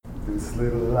This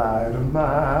little light of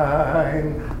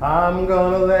mine, I'm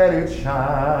gonna let it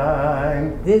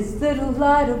shine. This little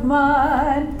light of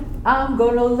mine, I'm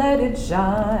gonna let it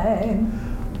shine.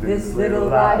 This little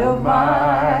light of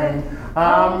mine,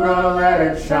 I'm gonna let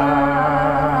it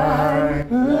shine.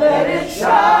 Let it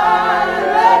shine,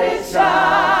 let it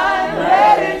shine,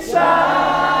 let it shine.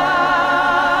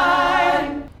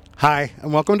 Hi,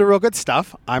 and welcome to Real Good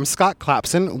Stuff. I'm Scott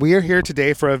Clapson. We are here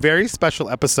today for a very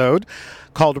special episode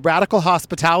called Radical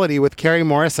Hospitality with Carrie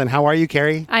Morrison. How are you,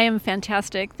 Carrie? I am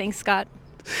fantastic. Thanks, Scott.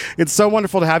 It's so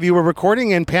wonderful to have you. We're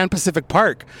recording in Pan Pacific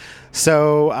Park.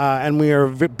 So, and we are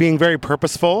being very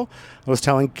purposeful. I was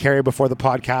telling Carrie before the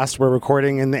podcast, we're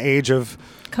recording in the age of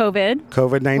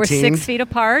COVID-19. We're 6 feet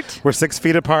apart. We're 6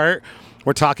 feet apart.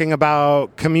 We're talking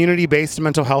about community-based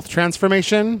mental health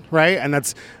transformation, right? And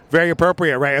that's very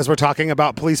appropriate, right? As we're talking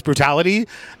about police brutality,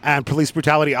 and police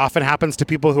brutality often happens to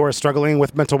people who are struggling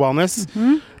with mental wellness,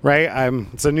 right?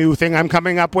 It's a new thing I'm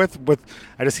coming up with.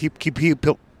 I just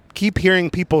keep hearing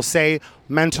people say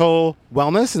mental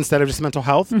wellness instead of just mental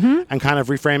health, and kind of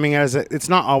reframing it as it's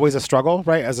not always a struggle,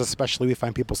 right? As especially we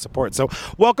find people support. So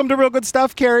welcome to Real Good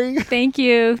Stuff, Carrie. Thank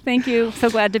you. Thank you. So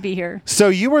glad to be here. So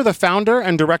you were the founder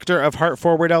and director of Heart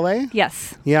Forward LA?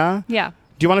 Yes. Yeah? Yeah.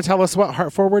 Do you want to tell us what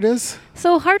Heart Forward is?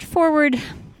 So Heart Forward,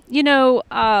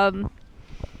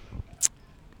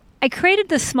 I created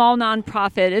this small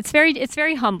nonprofit. It's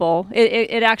very humble.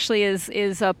 It actually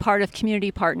is a part of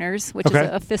Community Partners, which is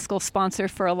a fiscal sponsor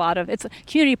for a lot of.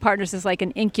 Community Partners is like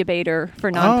an incubator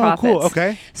for nonprofits. Oh, cool.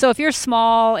 Okay. So if you're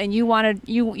small and you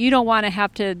don't want to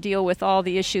have to deal with all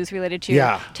the issues related to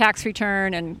your tax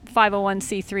return and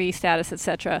 501c3 status,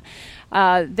 etc.,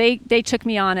 they took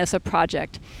me on as a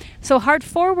project. So Heart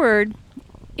Forward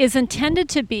is intended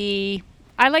to be,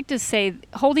 I like to say,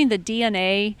 holding the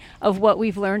DNA of what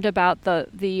we've learned about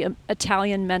the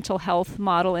Italian mental health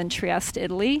model in Trieste,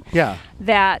 Italy. Yeah.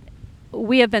 That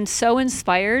we have been so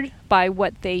inspired by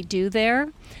what they do there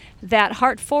that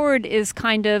Heart Forward is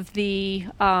kind of the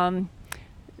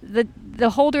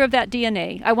holder of that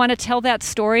DNA. I want to tell that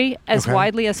story as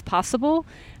widely as possible.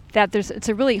 It's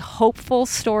a really hopeful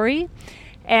story.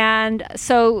 And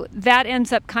so that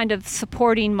ends up kind of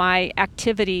supporting my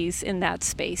activities in that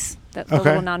space, the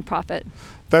little nonprofit.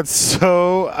 That's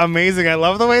so amazing. I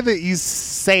love the way that you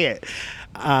say it.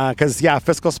 Because,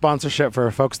 fiscal sponsorship,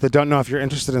 for folks that don't know, if you're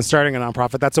interested in starting a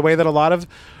nonprofit, that's a way that a lot of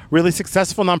really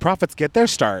successful nonprofits get their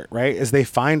start, right? Is they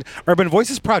find Urban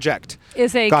Voices Project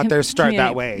got their start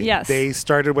that way. Yes. They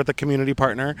started with a community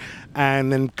partner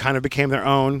and then kind of became their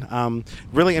own.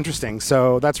 Really interesting.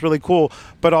 So that's really cool.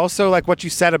 But also like what you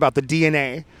said about the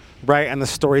DNA, right? And the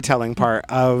storytelling part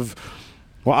of,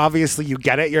 well, obviously you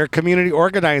get it. You're a community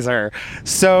organizer.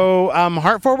 So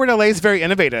Heart Forward LA is very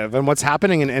innovative, and what's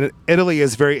happening in Italy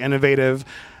is very innovative.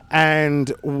 And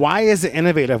why is it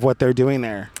innovative what they're doing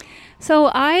there?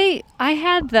 So I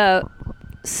had the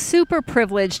super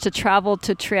privilege to travel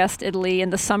to Trieste, Italy in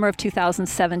the summer of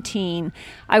 2017.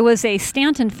 I was a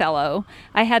Stanton Fellow.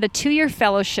 I had a 2-year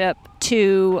fellowship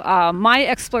to my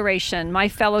exploration. My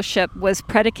fellowship was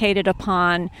predicated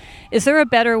upon, is there a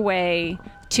better way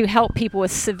to help people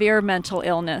with severe mental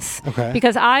illness?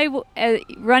 Because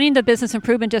running the Business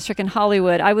Improvement District in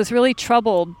Hollywood, I was really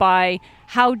troubled by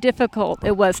how difficult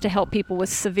it was to help people with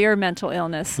severe mental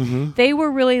illness. They were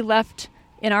really left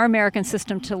in our American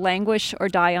system to languish or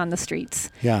die on the streets.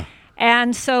 Yeah.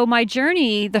 And so my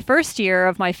journey, the first year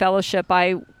of my fellowship,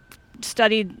 I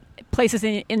studied places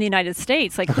in the United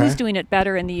States, like who's doing it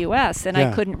better in the U.S., and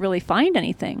I couldn't really find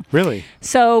anything. Really?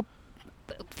 So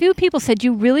few people said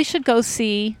you really should go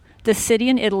see the city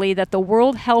in Italy that the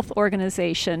World Health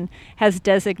Organization has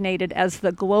designated as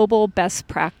the global best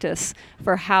practice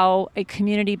for how a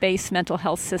community-based mental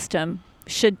health system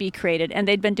should be created. And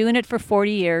they'd been doing it for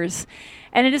 40 years.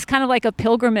 And it is kind of like a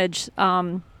pilgrimage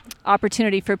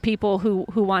opportunity for people who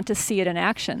want to see it in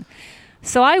action.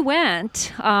 So I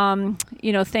went,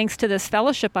 thanks to this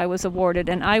fellowship I was awarded,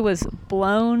 and I was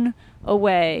blown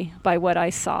away by what I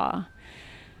saw.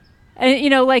 And,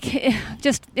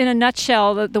 just in a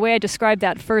nutshell, the way I described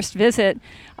that first visit,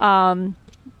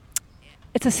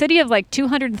 it's a city of like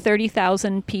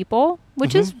 230,000 people,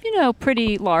 which is,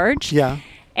 pretty large. Yeah.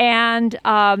 And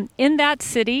in that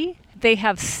city, they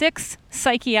have 6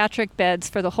 psychiatric beds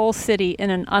for the whole city in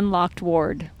an unlocked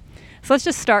ward. So let's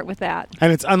just start with that.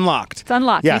 And it's unlocked. It's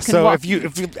unlocked. Yeah. So if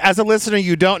you, as a listener,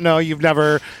 you don't know, you've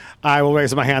never, I will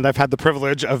raise my hand. I've had the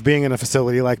privilege of being in a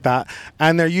facility like that,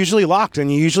 and they're usually locked,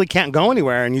 and you usually can't go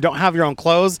anywhere, and you don't have your own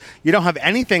clothes. You don't have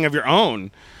anything of your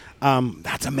own.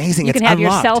 That's amazing. You can have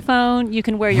your cell phone. You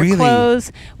can wear your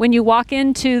clothes. When you walk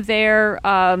into their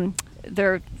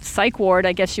their psych ward,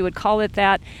 I guess you would call it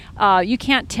that. You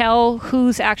can't tell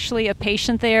who's actually a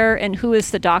patient there and who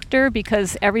is the doctor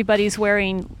because everybody's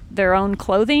wearing their own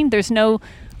clothing. There's no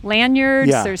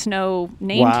lanyards. Yeah. There's no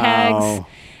name Wow.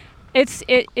 tags.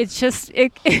 It's just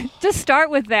just start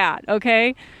with that,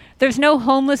 okay? There's no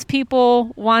homeless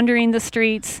people wandering the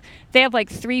streets. They have like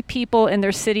 3 people in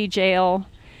their city jail.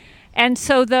 And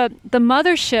so the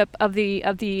mothership of the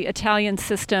Italian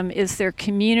system is their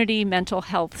community mental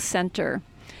health center.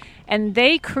 And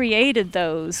they created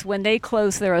those when they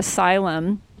closed their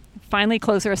asylum, finally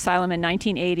closed their asylum in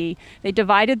 1980. They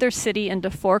divided their city into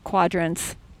 4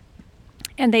 quadrants.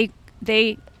 And they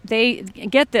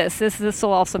get this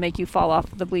will also make you fall off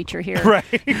the bleacher here.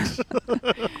 Right.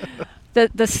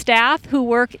 The staff who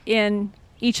work in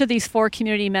each of these 4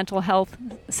 community mental health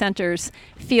centers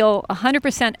feel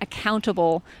 100%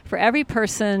 accountable for every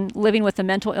person living with a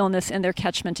mental illness in their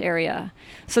catchment area.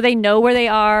 So they know where they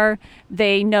are,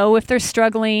 they know if they're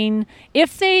struggling.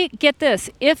 If they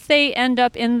end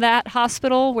up in that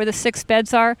hospital where the 6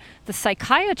 beds are, the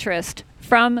psychiatrist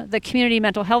from the community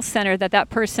mental health center that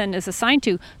person is assigned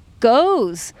to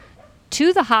goes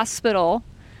to the hospital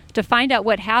to find out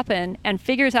what happened and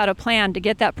figures out a plan to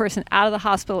get that person out of the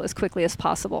hospital as quickly as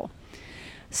possible.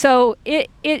 So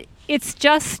it's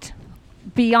just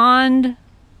beyond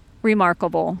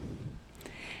remarkable.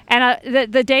 And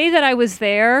the day that I was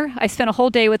there, I spent a whole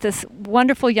day with this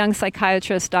wonderful young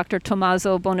psychiatrist, Dr.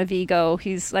 Tommaso Bonavigo.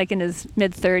 He's like in his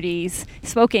mid-30s,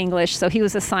 spoke English, so he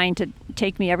was assigned to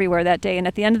take me everywhere that day. And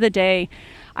at the end of the day,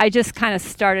 I just kind of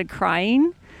started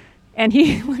crying. And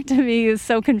he looked at me, he was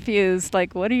so confused,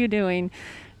 like, what are you doing?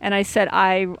 And I said,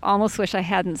 I almost wish I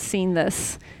hadn't seen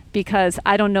this because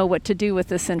I don't know what to do with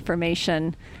this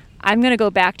information. I'm going to go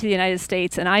back to the United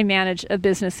States and I manage a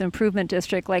business improvement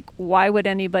district. Like, why would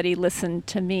anybody listen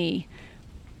to me?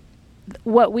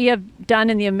 What we have done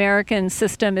in the American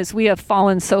system is we have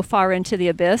fallen so far into the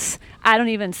abyss. I don't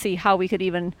even see how we could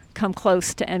even come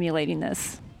close to emulating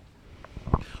this.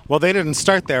 Well, they didn't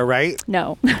start there, right?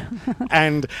 No.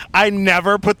 And I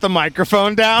never put the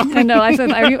microphone down. No, I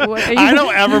said, are you I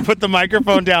don't ever put the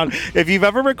microphone down. If you've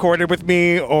ever recorded with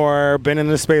me or been in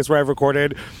a space where I've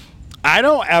recorded, I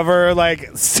don't ever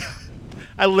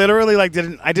I literally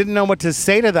didn't know what to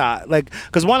say to that. Like,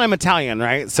 because one, I'm Italian,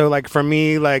 right? So like for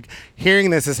me, like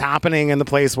hearing this is happening in the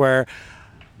place where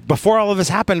before all of this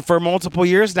happened for multiple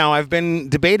years now, I've been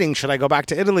debating, should I go back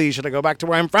to Italy? Should I go back to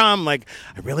where I'm from? Like,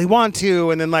 I really want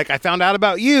to. And then like I found out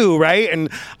about you, right? And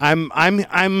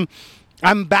I'm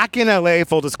back in LA,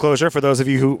 full disclosure, for those of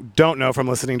you who don't know from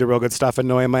listening to Real Good Stuff and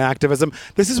knowing my activism.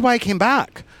 This is why I came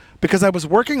back, because I was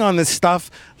working on this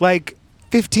stuff like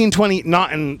 15, 20,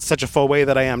 not in such a full way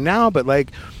that I am now, but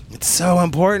like it's so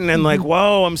important. And like,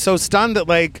 whoa, I'm so stunned that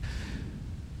like,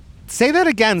 say that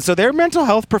again. So their mental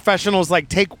health professionals like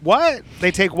take what? They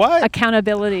take what?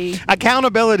 Accountability.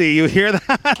 Accountability. You hear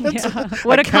that? Yeah.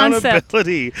 What a concept.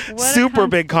 Accountability. Super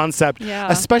big concept.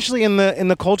 Yeah. Especially in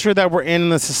the culture that we're in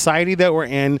the society that we're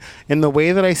in the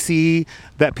way that I see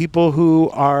that people who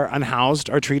are unhoused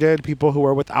are treated, people who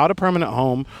are without a permanent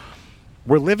home.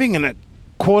 We're living in a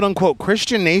quote unquote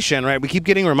Christian nation, right? We keep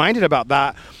getting reminded about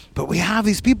that, but we have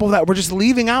these people that we're just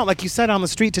leaving out, like you said, on the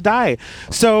street to die.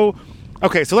 So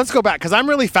okay, so let's go back, because I'm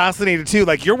really fascinated too.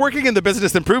 Like, you're working in the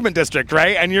business improvement district,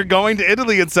 right? And you're going to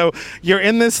Italy, and so you're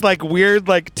in this like weird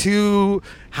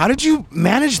how did you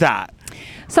manage that?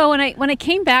 So when I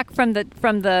came back from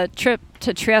the trip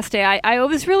to Trieste, I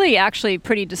was really actually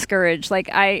pretty discouraged. Like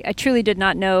I truly did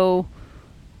not know.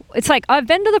 It's like, I've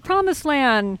been to the promised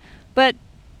land, but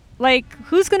like,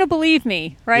 who's going to believe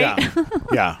me, right?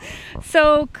 Yeah.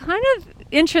 So kind of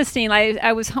interesting.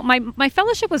 I was my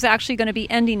fellowship was actually going to be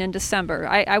ending in December.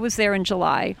 I was there in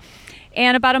July.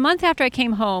 And about a month after I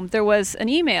came home, there was an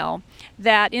email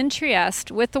that in Trieste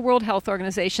with the World Health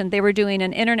Organization, they were doing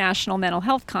an international mental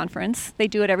health conference. They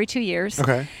do it every 2 years.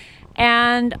 Okay.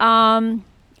 And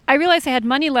I realized I had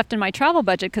money left in my travel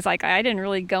budget because like I didn't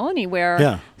really go anywhere.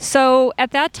 Yeah. So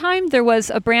at that time, there was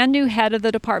a brand new head of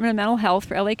the Department of Mental Health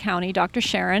for LA County, Dr.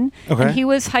 Sharon. Okay. And he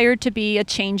was hired to be a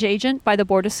change agent by the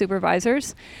Board of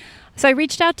Supervisors. So I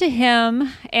reached out to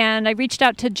him, and I reached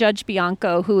out to Judge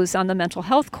Bianco, who was on the mental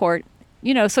health court,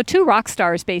 so 2 rock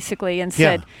stars basically, and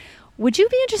said, would you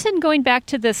be interested in going back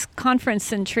to this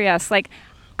conference in Trieste? Like,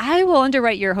 I will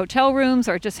underwrite your hotel rooms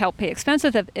or just help pay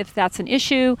expenses if that's an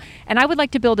issue. And I would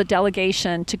like to build a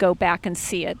delegation to go back and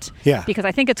see it. Yeah. Because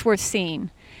I think it's worth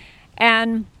seeing.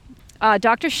 And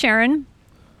Dr. Sharon,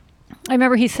 I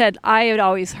remember he said, I had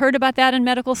always heard about that in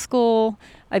medical school.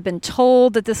 I've been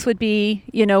told that this would be,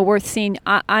 worth seeing.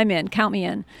 I'm in. Count me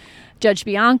in. Judge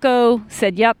Bianco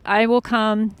said, yep, I will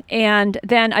come. And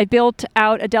then I built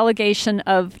out a delegation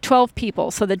of 12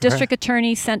 people. So the district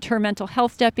attorney sent her mental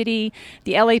health deputy.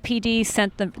 The LAPD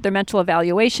sent their mental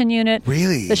evaluation unit.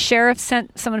 Really? The sheriff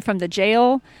sent someone from the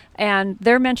jail and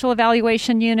their mental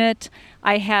evaluation unit.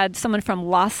 I had someone from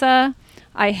LASA.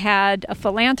 I had a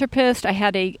philanthropist. I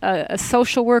had a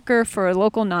social worker for a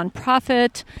local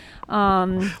nonprofit.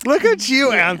 Look at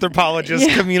you, anthropologist,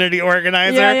 community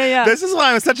organizer. Yeah. This is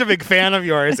why I'm such a big fan of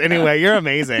yours. Anyway, you're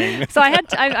amazing. So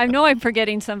I know I'm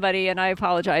forgetting somebody, and I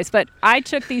apologize, but I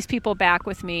took these people back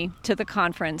with me to the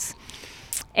conference,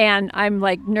 and I'm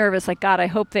like nervous, like, God, I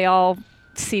hope they all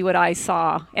see what I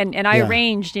saw. And I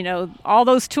arranged, all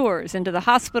those tours into the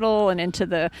hospital and into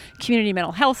the community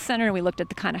mental health center, and we looked at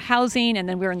the kind of housing, and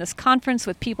then we were in this conference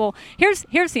with people.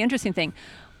 Here's the interesting thing.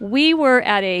 We were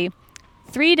at a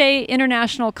 3-day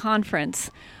international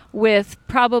conference with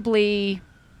probably,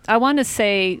 I want to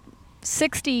say,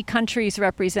 60 countries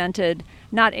represented,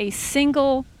 not a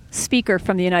single speaker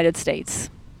from the United States.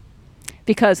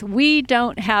 Because we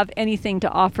don't have anything to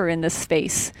offer in this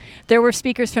space. There were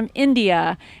speakers from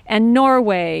India and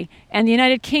Norway and the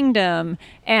United Kingdom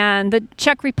and the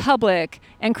Czech Republic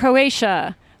and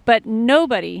Croatia, but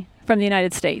nobody from the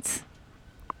United States.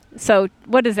 So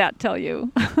what does that tell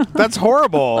you? That's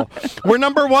horrible. We're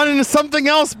number one in something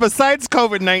else besides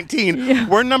COVID-19. Yeah.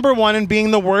 We're number one in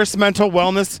being the worst mental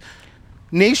wellness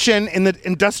nation in the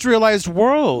industrialized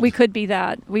world. We could be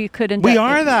that. We could. We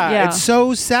are that. Yeah. It's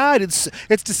so sad. It's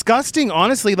disgusting.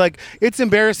 Honestly, like, it's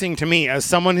embarrassing to me as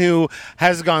someone who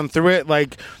has gone through it.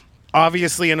 Like,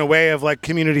 obviously, in a way of like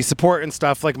community support and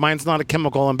stuff. Like, mine's not a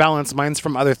chemical imbalance. Mine's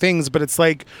from other things. But it's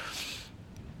like,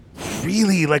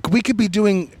 really, like, we could be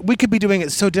doing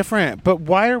it so different. But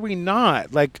why are we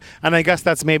not? Like, and I guess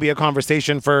that's maybe a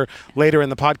conversation for later in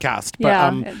the podcast.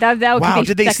 But, that would wow, be,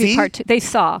 did they that could be see? part two. They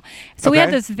saw. So we Okay.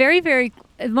 had this very, very,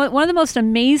 one of the most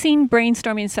amazing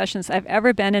brainstorming sessions I've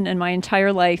ever been in my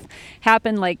entire life.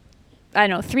 Happened like, I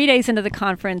don't know, 3 days into the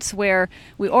conference, where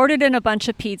we ordered in a bunch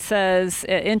of pizzas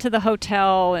into the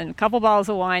hotel and a couple bottles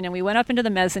of wine, and we went up into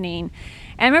the mezzanine.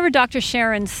 And I remember Dr.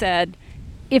 Sharon said,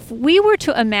 if we were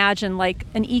to imagine like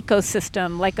an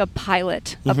ecosystem, like a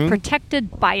pilot, a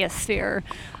protected biosphere,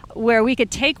 where we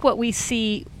could take what we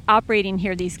see operating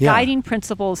here, these guiding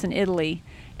principles in Italy,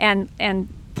 and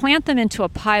plant them into a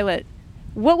pilot,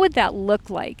 what would that look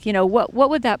like? What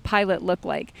would that pilot look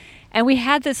like? And we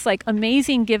had this like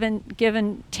amazing give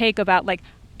and take about like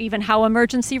even how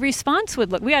emergency response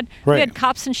would look. We had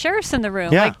cops and sheriffs in the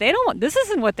room. Yeah. Like, this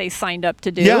isn't what they signed up to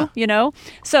do,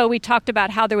 So we talked about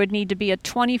how there would need to be a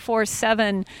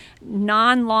 24/7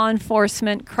 non-law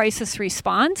enforcement crisis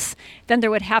response. Then there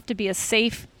would have to be a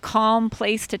safe, calm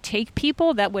place to take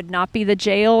people. That would not be the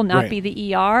jail, not be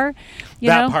the ER.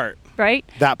 Part. Right?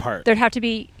 That part. There'd have to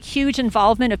be huge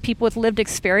involvement of people with lived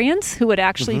experience who would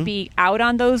actually be out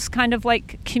on those kind of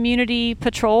like community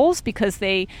patrols, because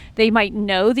they might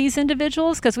know these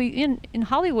individuals. Because we in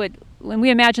Hollywood, when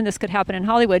we imagine this could happen in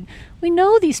Hollywood, we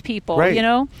know these people. Right.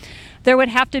 There would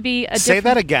have to be a Say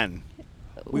that again.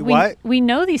 We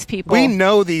know these people. We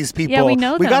know these people. Yeah, we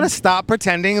know We them. got to stop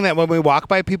pretending that when we walk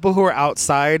by people who are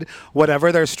outside,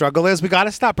 whatever their struggle is, we got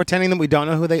to stop pretending that we don't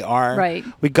know who they are. Right.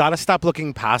 We got to stop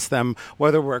looking past them,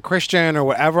 whether we're a Christian or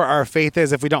whatever our faith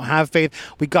is. If we don't have faith,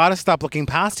 we got to stop looking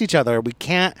past each other. We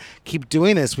can't keep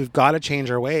doing this. We've got to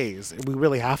change our ways. We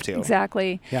really have to.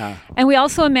 Exactly. Yeah. And we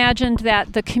also imagined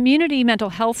that the community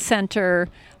mental health center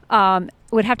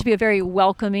would have to be a very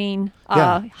welcoming,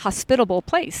 hospitable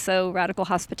place. So radical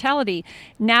hospitality.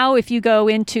 Now, if you go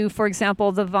into, for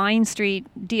example, the Vine Street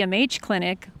DMH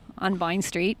clinic on Vine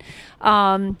Street,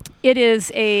 it's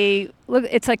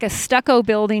like a stucco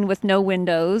building with no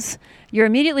windows. You're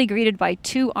immediately greeted by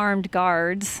 2 armed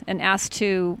guards and asked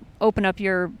to open up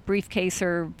your briefcase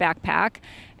or backpack.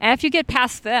 And if you get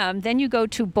past them, then you go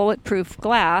to bulletproof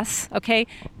glass, okay?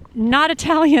 Not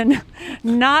Italian,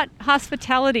 not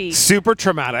hospitality. Super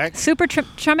traumatic. Super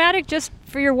traumatic just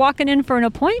for your walking in for an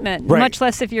appointment, Right. much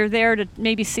less if you're there to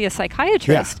maybe see a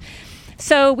psychiatrist.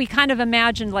 So we kind of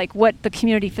imagined like what the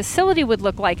community facility would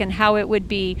look like and how it would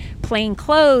be plain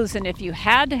clothes. And if you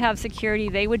had to have security,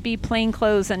 they would be plain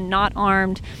clothes and not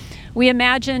armed. We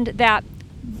imagined that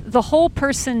the whole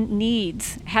person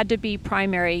needs had to be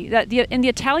primary. In the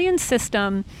Italian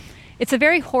system, it's a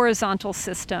very horizontal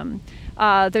system.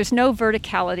 There's no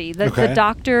verticality. The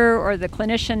doctor or the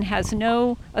clinician has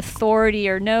no authority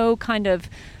or no kind of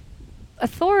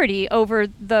authority over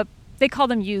they call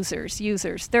them users.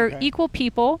 They're equal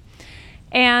people.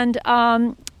 And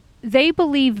they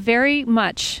believe very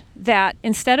much that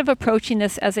instead of approaching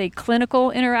this as a clinical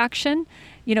interaction,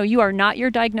 you are not your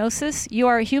diagnosis. You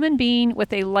are a human being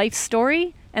with a life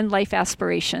story and life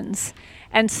aspirations.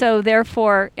 And so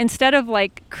therefore, instead of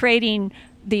like creating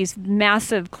these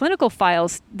massive clinical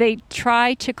files, they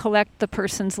try to collect the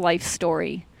person's life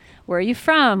story. Where are you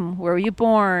from? Where were you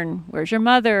born? Where's your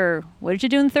mother? What did you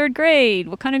do in third grade?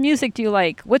 What kind of music do you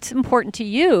like? What's important to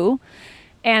you?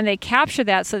 And they capture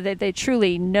that so that they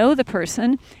truly know the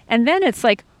person. And then it's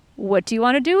like, what do you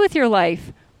want to do with your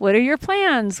life? What are your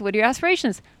plans? What are your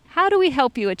aspirations? How do we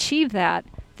help you achieve that?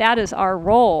 That is our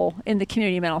role in the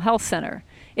community mental health center.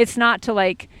 It's not to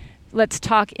like, let's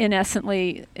talk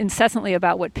incessantly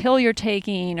about what pill you're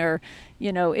taking, or,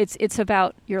 it's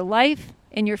about your life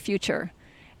and your future.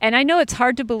 And I know it's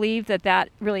hard to believe that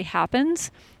really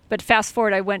happens, but fast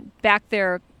forward, I went back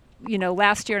there,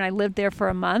 last year, and I lived there for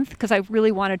a month because I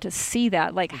really wanted to see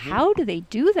that. Like, how do they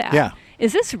do that? Yeah.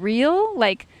 Is this real?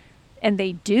 Like, and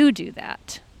they do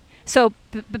that. So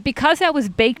because that was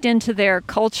baked into their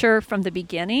culture from the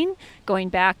beginning, going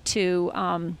back to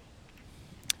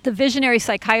the visionary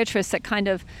psychiatrist that kind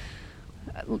of,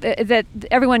 that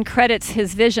everyone credits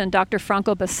his vision, Dr.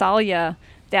 Franco Basaglia,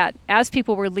 that as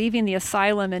people were leaving the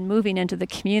asylum and moving into the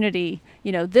community,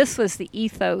 this was the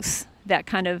ethos that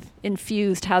kind of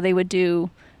infused how they would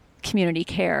do community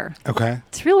care. Okay.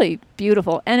 It's really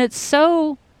beautiful. And it's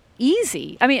so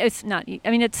easy. I mean, it's not,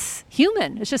 it's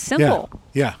human. It's just simple.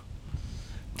 Yeah.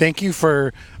 Thank you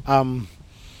for, because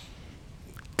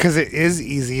it is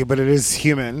easy, but it is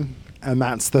human. And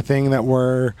that's the thing that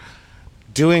we're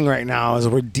doing right now, is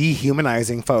we're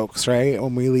dehumanizing folks, right?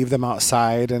 When we leave them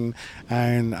outside, and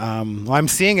I'm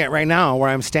seeing it right now where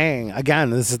I'm staying. Again,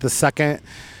 this is the second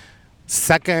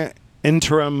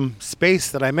interim space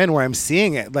that I'm in where I'm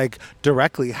seeing it like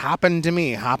directly happen to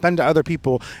me, happen to other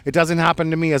people. It doesn't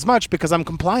happen to me as much because I'm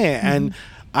compliant and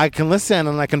I can listen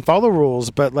and I can follow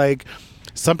rules, but like,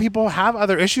 some people have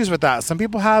other issues with that. Some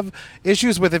people have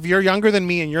issues with, if you're younger than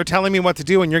me and you're telling me what to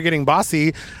do and you're getting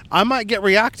bossy, I might get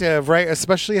reactive, right?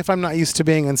 Especially if I'm not used to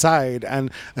being inside,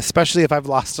 and especially if I've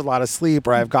lost a lot of sleep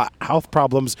or I've got health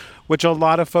problems, which a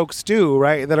lot of folks do,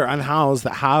 right? That are unhoused,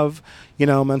 that have,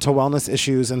 mental wellness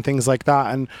issues and things like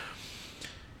that. And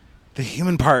the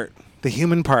human part,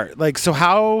 like, so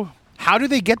how do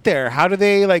they get there? How do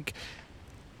they like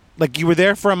you were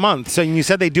there for a month, so you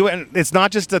said they do it, and it's not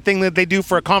just a thing that they do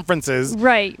for conferences.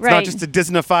 Right. It's not just a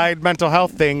Disneyfied mental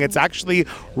health thing. It's actually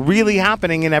really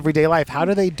happening in everyday life. How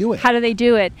do they do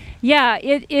it? Yeah,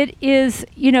 it is,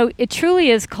 it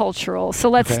truly is cultural. So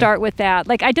let's start with that.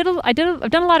 Like I've done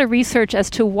a lot of research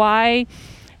as to why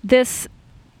this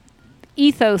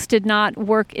ethos did not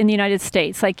work in the United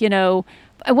States. Like, and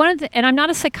I'm not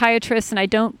a psychiatrist, and I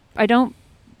don't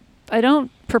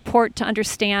purport to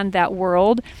understand that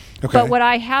world. Okay. But what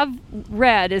I have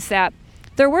read is that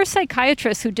there were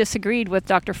psychiatrists who disagreed with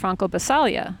Dr. Franco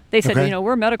Basaglia. They said,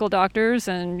 we're medical doctors,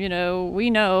 and, we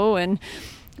know, and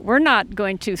we're not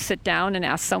going to sit down and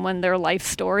ask someone their life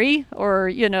story,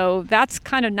 or, that's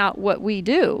kind of not what we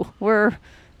do. We're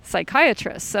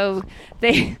psychiatrists. So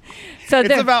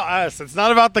it's about us. It's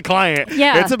not about the client.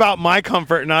 Yeah. It's about my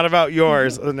comfort, not about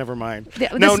yours. Oh, never mind.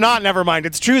 Never mind.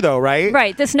 It's true though, right?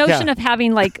 Right. This notion of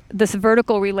having like this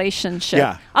vertical relationship.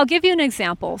 Yeah. I'll give you an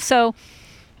example. So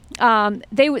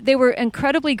they were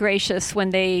incredibly gracious when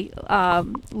they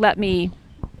let me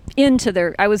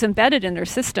into I was embedded in their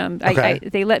system. Okay.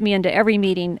 They let me into every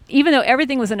meeting, even though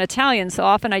everything was in Italian. So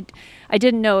often I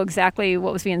didn't know exactly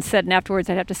what was being said. And afterwards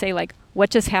I'd have to say like, what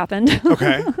just happened?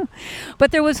 Okay.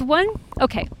 But there was one,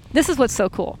 this is what's so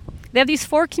cool. They have these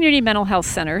 4 community mental health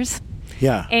centers.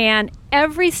 Yeah. And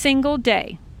every single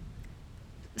day,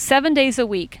 7 days a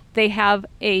week, they have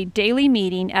a daily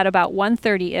meeting at about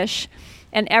 1:30-ish.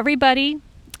 And everybody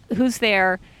who's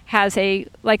there has a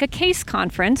case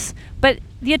conference. But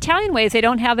the Italian way is they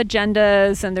don't have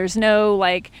agendas, and there's no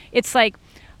it's like,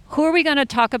 who are we going to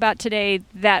talk about today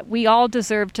that we all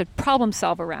deserve to problem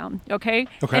solve around, okay?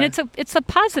 And it's a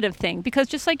positive thing, because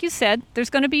just like you said, there's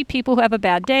going to be people who have a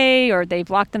bad day, or they've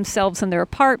locked themselves in their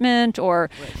apartment, or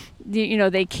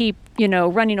they keep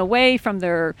running away from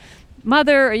their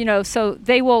mother, so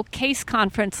they will case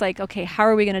conference like, okay, how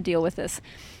are we going to deal with this?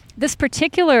 This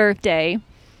particular day,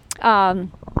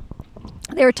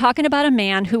 they were talking about a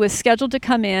man who was scheduled to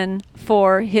come in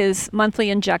for his monthly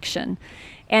injection,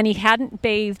 and he hadn't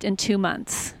bathed in 2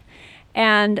 months.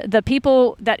 And the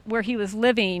people where he was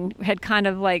living had kind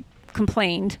of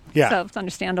complained. Yeah. So it's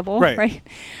understandable, right? Right?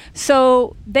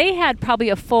 So they had probably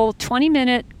a full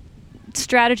 20-minute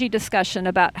strategy discussion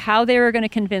about how they were going to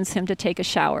convince him to take a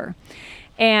shower.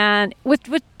 And with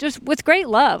great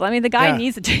love. I mean, the guy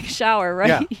needs to take a shower, right?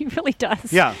 Yeah. He really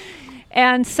does. Yeah.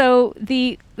 And so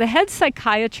the head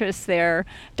psychiatrist there,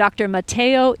 Dr.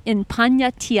 Matteo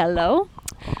Impagnatiello,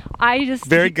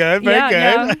 Very good. No,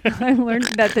 I learned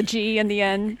that the G and the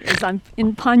N is on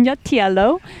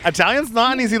Impagnatiello. Italian's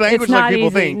not an easy language It's not like people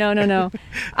easy. think. No.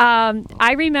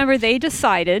 I remember they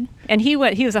decided, and he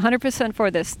was 100%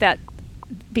 for this, that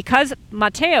because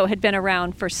Matteo had been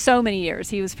around for so many years,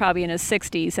 he was probably in his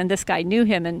 60s, and this guy knew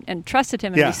him and trusted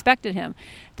him and Yeah. respected him,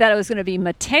 that it was going to be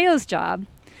Matteo's job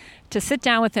to sit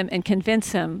down with him and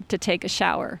convince him to take a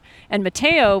shower. And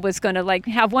Matteo was going to like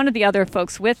have one of the other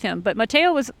folks with him, but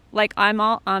Matteo was like, I'm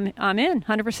in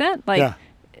 100%. Like, Yeah.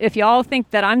 if y'all think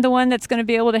that I'm the one that's going to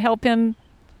be able to help him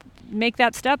make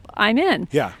that step, I'm in.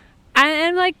 Yeah.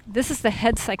 And like, this is the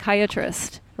head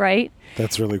psychiatrist, right?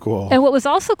 That's really cool. And what was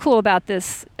also cool about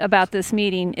this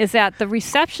meeting is that the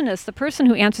receptionist, the person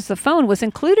who answers the phone, was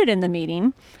included in the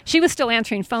meeting. She was still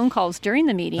answering phone calls during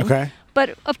the meeting. Okay.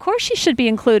 But of course she should be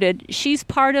included. She's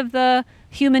part of the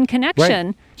human connection.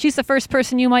 Right. She's the first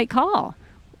person you might call.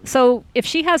 So if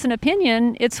she has an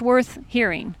opinion, it's worth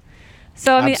hearing.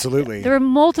 So I mean, Absolutely. there are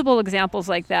multiple examples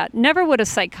like that. Never would a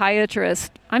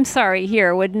psychiatrist,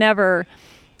 would never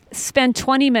spend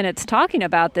 20 minutes talking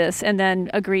about this and then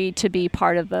agree to be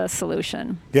part of the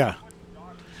solution. Yeah.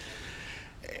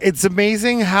 It's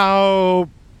amazing how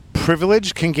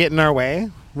privilege can get in our way,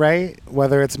 right?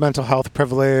 Whether it's mental health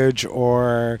privilege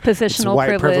or it's Positional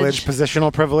white privilege.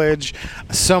 positional privilege,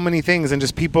 so many things, and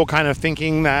just people kind of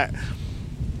thinking that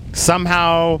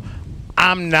somehow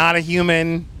I'm not a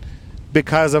human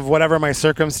because of whatever my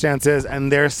circumstances,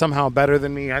 and they're somehow better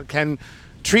than me. I can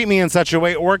treat me in such a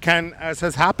way, or can, as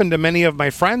has happened to many of my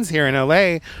friends here in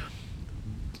LA,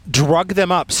 drug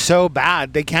them up so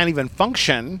bad they can't even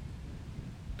function.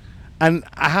 And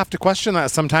I have to question that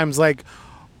sometimes, like,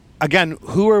 again,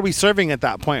 who are we serving at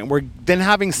that point? We're then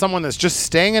having someone that's just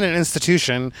staying in an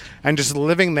institution and just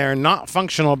living there, not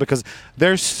functional because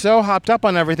they're so hopped up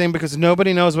on everything because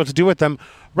nobody knows what to do with them,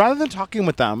 rather than talking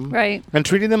with them Right. and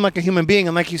treating them like a human being.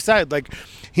 And like you said, like,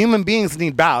 human beings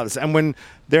need baths. And when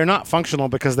they're not functional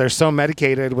because they're so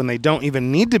medicated, when they don't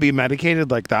even need to be medicated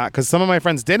like that, because some of my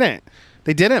friends didn't.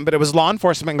 They didn't, but it was law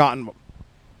enforcement got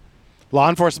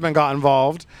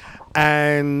involved,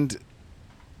 and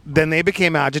then they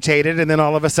became agitated, and then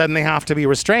all of a sudden they have to be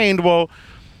restrained. Well,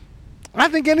 I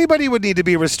think anybody would need to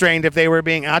be restrained if they were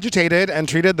being agitated and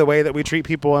treated the way that we treat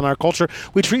people in our culture.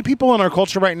 We treat people in our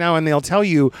culture right now, and they'll tell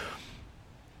you,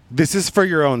 this is for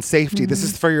your own safety. This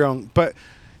is for your own, but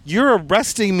you're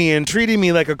arresting me and treating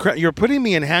me like you're putting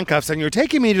me in handcuffs and you're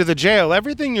taking me to the jail.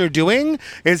 Everything you're doing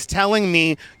is telling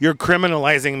me you're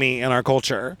criminalizing me in our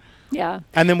culture. Yeah.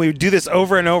 And then we do this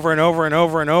over and over and over and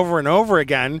over and over and over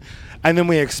again. And then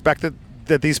we expect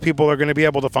that these people are going to be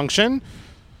able to function.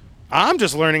 I'm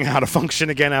just learning how to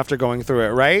function again after going through it,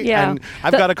 right? Yeah. And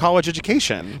I've got a college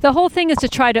education. The whole thing is to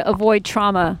try to avoid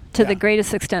trauma to Yeah. the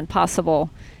greatest extent possible,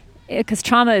 because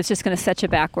trauma is just going to set you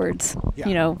backwards.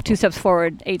 Yeah. 2 steps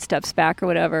forward, 8 steps back, or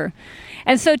whatever.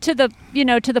 And so to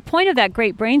the point of that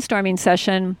great brainstorming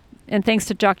session, and thanks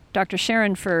to Dr.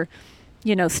 Sharon for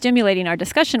stimulating our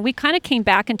discussion, we kind of came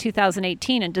back in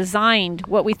 2018 and designed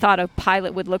what we thought a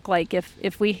pilot would look like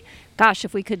if we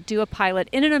could do a pilot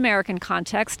in an American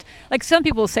context. Like, some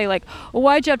people say, like, well,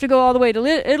 why'd you have to go all the way to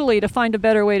Italy to find a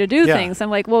better way to do Yeah. things? I'm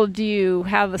like, well, do you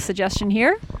have a suggestion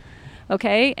here?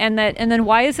 Okay, and then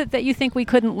why is it that you think we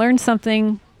couldn't learn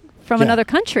something from Yeah. another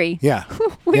country? Yeah.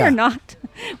 We Yeah. are not.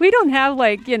 We don't have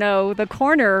the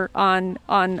corner on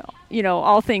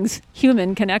all things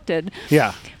human connected.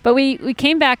 Yeah. But we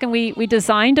came back and we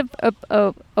designed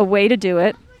a way to do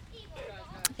it.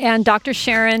 And Dr.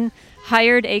 Sharon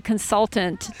hired a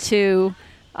consultant to,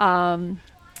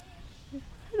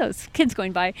 those kids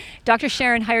going by. Dr.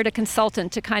 Sharon hired a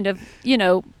consultant to kind of,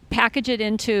 package it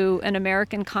into an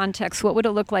American context. What would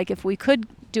it look like if we could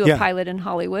do a Yeah. pilot in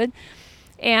Hollywood?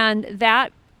 And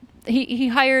that, he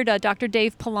hired Dr.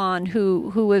 Dave Pilon, who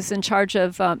was in charge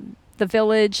of the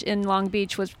Village in Long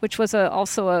Beach, which was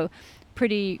also a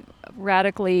pretty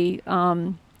radically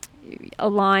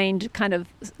aligned kind of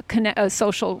a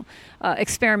social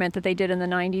experiment that they did in the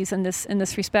 90s in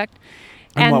this respect.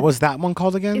 And what was that one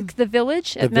called again? It's the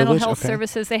Village The at Mental Village, Health okay.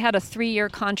 Services. They had a 3-year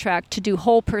contract to do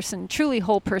truly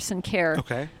whole person care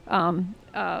Okay.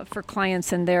 for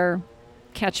clients in their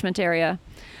catchment area.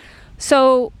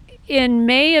 So in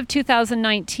May of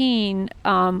 2019,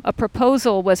 a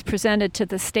proposal was presented to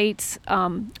the state's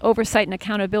Oversight and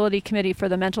Accountability Committee for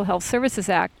the Mental Health Services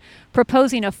Act,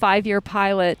 proposing a 5-year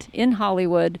pilot in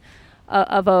Hollywood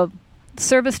of a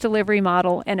service delivery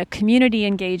model and a community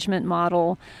engagement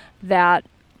model that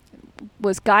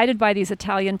was guided by these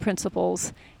Italian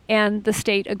principles and the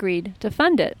state agreed to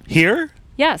fund it. Here?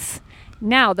 Yes.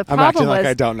 Now, the I'm problem acting was like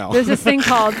I don't know. there's this thing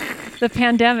called the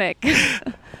pandemic.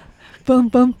 Bum,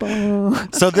 bum, bum.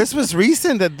 So this was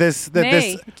recent that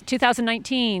May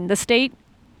 2019, the state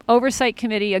oversight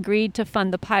committee agreed to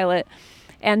fund the pilot,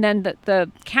 and then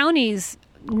the county's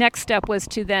next step was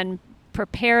to then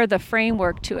prepare the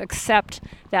framework to accept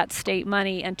that state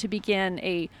money and to begin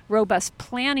a robust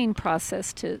planning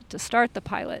process to start the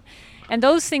pilot. And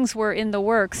those things were in the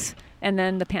works, and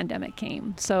then the pandemic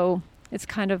came. So it's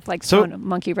kind of like throwing a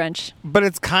monkey wrench. But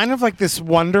it's kind of like this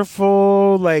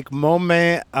wonderful like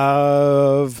moment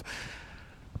of,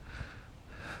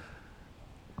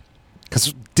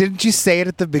 because didn't you say it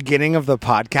at the beginning of the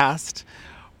podcast?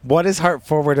 What is Heart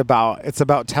Forward about? It's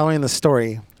about telling the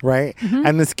story, right? Mm-hmm.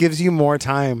 And this gives you more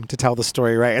time to tell the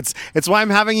story, right? It's why I'm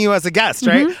having you as a guest,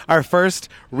 right? Mm-hmm. Our first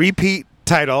repeat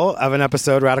title of an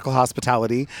episode, Radical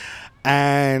Hospitality.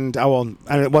 And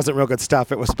it wasn't real good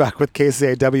stuff. It was back with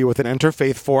KCAW with an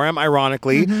interfaith forum,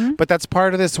 ironically. Mm-hmm. But that's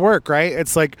part of this work, right?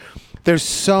 It's like there's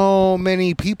so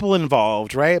many people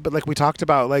involved, right? But like we talked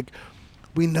about, like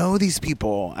we know these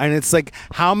people, and it's like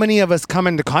how many of us come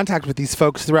into contact with these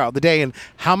folks throughout the day, and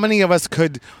how many of us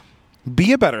could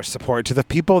be a better support to the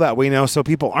people that we know, so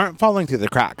people aren't falling through the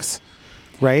cracks.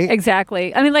 Right?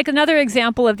 Exactly. I mean, like another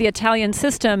example of the Italian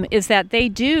system is that they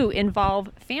do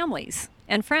involve families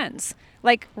and friends,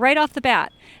 like right off the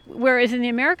bat. Whereas in the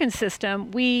American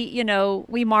system, we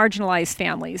marginalize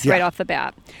families right off the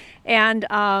bat. And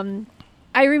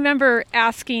I remember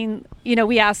asking,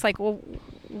 we asked like, well,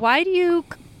 why do you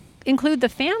include the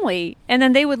family? And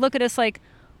then they would look at us like,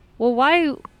 well,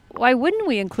 why wouldn't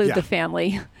we include the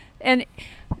family? And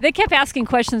they kept asking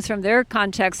questions from their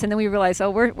context, and then we realized,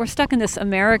 we're stuck in this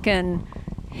American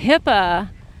HIPAA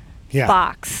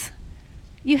box.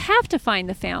 You have to find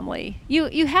the family.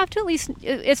 You have to at least,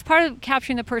 it's part of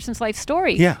capturing the person's life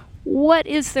story. Yeah. What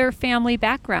is their family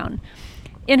background?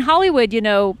 In Hollywood,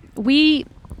 we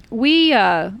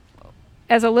as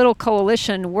a little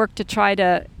coalition work to try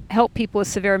to help people with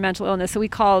severe mental illness. So we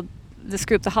called this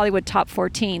group the Hollywood Top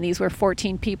 14. These were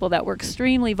 14 people that were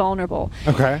extremely vulnerable.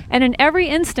 Okay. And in every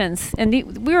instance, and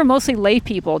we were mostly lay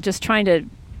people just trying to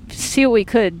see what we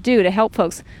could do to help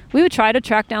folks. We would try to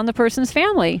track down the person's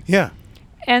family. Yeah.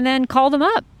 And then call them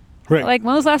up. Right. Like,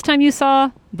 when was the last time you saw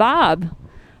Bob?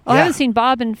 I haven't seen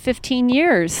Bob in 15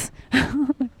 years.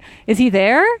 Is he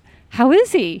there? How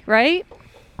is he? Right?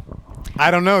 I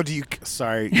don't know.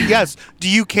 Yes. Do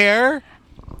you care?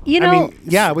 We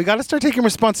got to start taking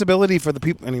responsibility for the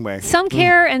people anyway. Some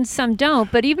care and some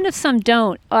don't. But even if some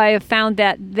don't, I have found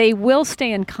that they will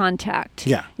stay in contact.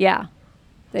 Yeah. Yeah,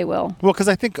 they will. Well, because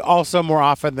I think also more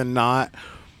often than not,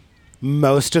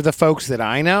 most of the folks that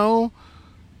I know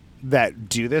that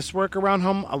do this work around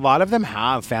home, a lot of them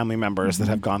have family members that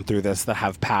have gone through this, that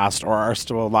have passed or are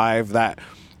still alive, that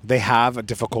they have a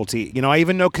difficulty. I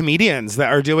even know comedians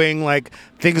that are doing like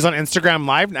things on Instagram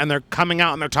Live, and they're coming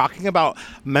out and they're talking about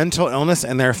mental illness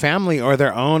in their family or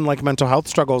their own like mental health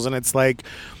struggles. And it's like,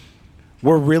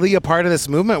 we're really a part of this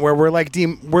movement where we're like,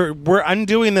 we're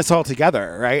undoing this all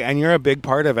together, right? And you're a big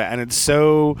part of it. And it's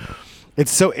so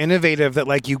innovative that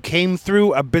like you came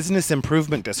through a business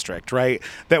improvement district, right?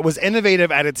 That was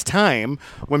innovative at its time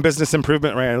when business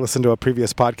improvement, right? I listened to a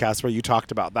previous podcast where you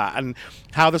talked about that and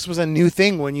how this was a new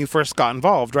thing when you first got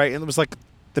involved, right? And it was like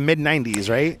the mid 90s,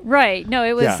 right? Right. No,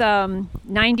 it was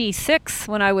 96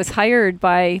 when I was hired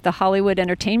by the Hollywood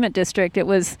Entertainment District. It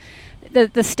was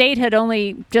the state had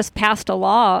only just passed a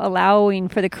law allowing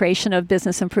for the creation of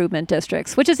business improvement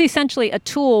districts, which is essentially a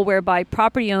tool whereby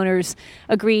property owners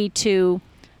agree to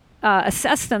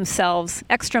assess themselves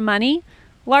extra money,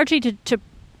 largely to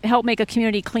help make a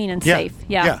community clean and safe.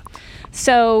 Yeah.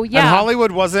 So and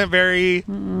Hollywood wasn't very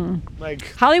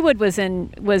Hollywood was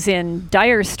in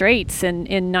dire straits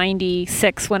in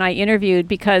 96 when I interviewed,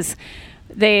 because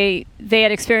they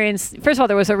had experienced, first of all,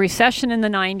 there was a recession in the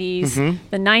 90s,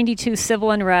 the 92 civil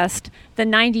unrest, the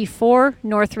 94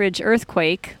 Northridge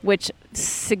earthquake, which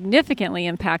significantly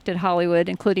impacted Hollywood,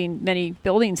 including many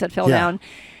buildings that fell down.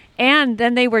 And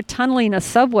then they were tunneling a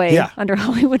subway under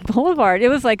Hollywood Boulevard. It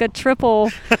was like a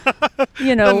triple, the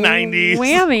 90s.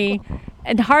 whammy.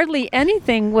 And hardly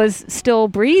anything was still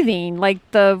breathing, like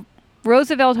the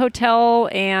Roosevelt Hotel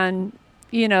and,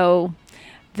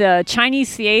 the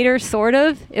Chinese theater, sort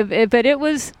of, but it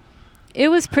was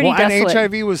pretty desolate.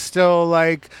 And HIV was still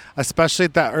like, especially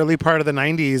at that early part of the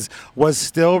 90s, was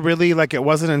still really like, it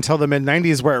wasn't until the mid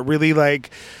 90s where it really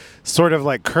like sort of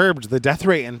like curbed the death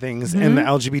rate and things in the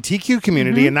LGBTQ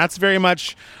community. And that's very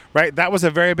much, right, that was a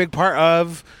very big part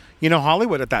of,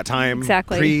 Hollywood at that time.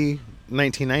 Exactly.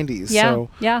 1990s. Yeah, So,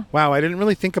 yeah. wow, I didn't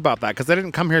really think about that because I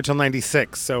didn't come here till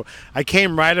 96. So I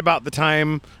came right about the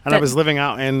time, and I was living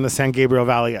out in the San Gabriel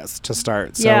Valley to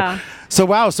start. So, Yeah. So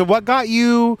wow. So what got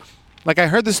you? Like, I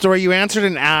heard the story, you answered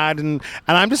an ad, and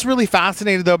I'm just really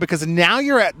fascinated, though, because now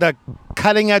you're at the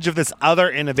cutting edge of this other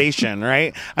innovation,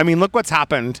 right? I mean, look what's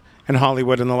happened in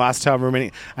Hollywood in the last however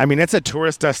many. I mean, it's a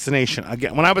tourist destination.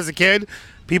 Again, when I was a kid,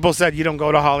 people said you don't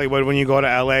go to Hollywood when you go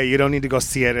to LA. You don't need to go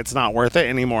see it. It's not worth it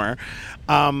anymore.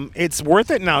 It's worth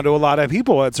it now to a lot of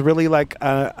people. It's really like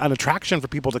an attraction for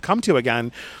people to come to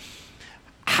again.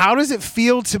 How does it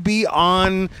feel to be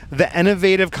on the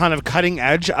innovative kind of cutting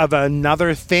edge of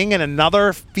another thing in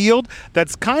another field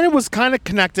that's was kind of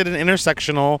connected and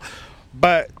intersectional,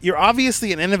 but you're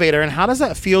obviously an innovator, and how does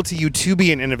that feel to you to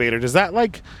be an innovator? Does that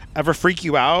like ever freak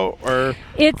you out, or?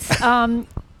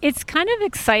 It's kind of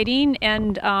exciting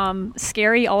and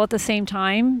scary all at the same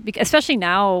time, especially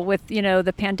now with,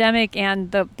 the pandemic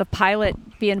and the pilot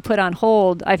being put on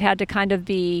hold. I've had to kind of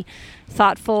be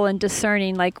thoughtful and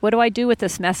discerning, like, what do I do with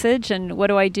this message, and what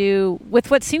do I do with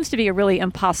what seems to be a really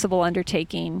impossible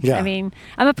undertaking? Yeah. I mean,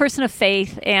 I'm a person of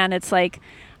faith, and it's like,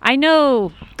 I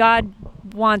know God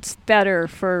wants better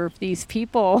for these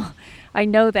people. I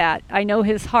know that. I know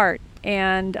his heart.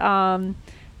 And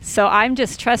so I'm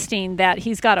just trusting that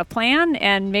he's got a plan,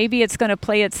 and maybe it's going to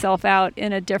play itself out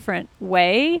in a different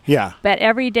way. Yeah. But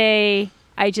every day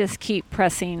I just keep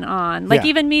pressing on. Like,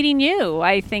 even meeting you,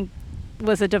 I think,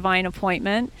 was a divine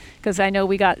appointment, because I know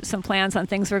we got some plans on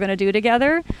things we're going to do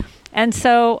together. And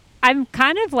so I'm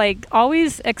kind of like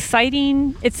always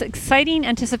exciting. It's exciting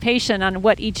anticipation on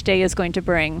what each day is going to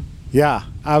bring. Yeah,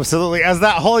 absolutely. As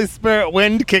that Holy Spirit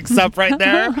wind kicks up right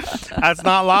there, that's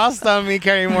not lost on me,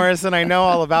 Carrie Morrison. I know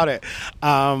all about it.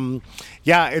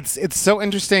 Yeah, it's so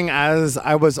interesting. As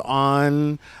I was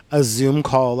on a Zoom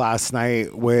call last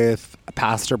night with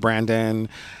Pastor Brandon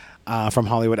from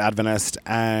Hollywood Adventist,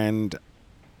 and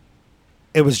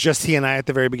it was just he and I at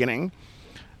the very beginning.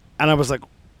 And I was like,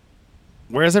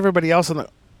 where's everybody else?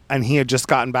 And he had just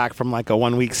gotten back from like a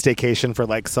 1-week staycation for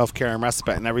like self-care and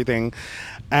respite and everything.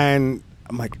 And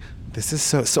I'm like, this is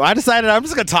so I decided I'm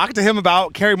just going to talk to him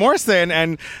about Carrie Morrison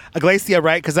and Ecclesia,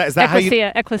 right? Because is that how you...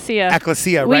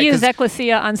 Ecclesia, we right? use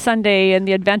Ecclesia on Sunday, and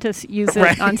the Adventists use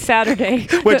it on Saturday.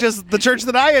 Which is the church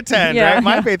that I attend, right?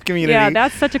 My faith community. Yeah,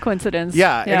 that's such a coincidence.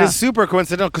 Yeah, it is super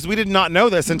coincidental, because we did not know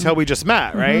this until we just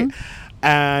met, right?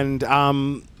 And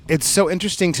it's so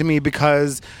interesting to me,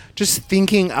 because just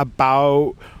thinking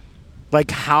about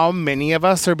like how many of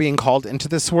us are being called into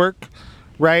this work,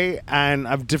 right? And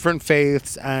of different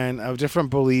faiths and of different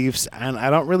beliefs. And I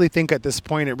don't really think at this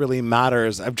point it really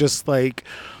matters. I've just like,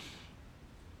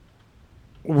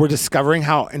 we're discovering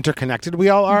how interconnected we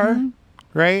all are,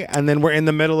 right? And then we're in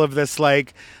the middle of this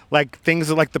like things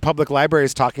like the public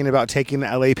libraries talking about taking the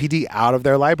LAPD out of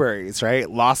their libraries, right?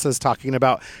 LAHSA's talking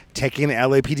about taking the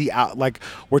LAPD out. Like,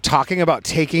 we're talking about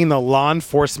taking the law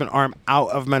enforcement arm out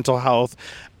of mental health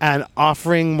and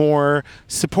offering more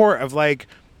support of, like,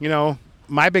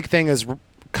 my big thing is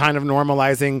kind of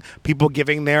normalizing people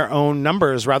giving their own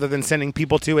numbers rather than sending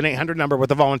people to an 800 number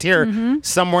with a volunteer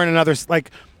somewhere in another.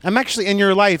 Like, I'm actually in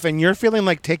your life and you're feeling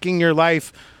like taking your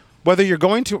life, whether you're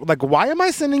going to, like, why am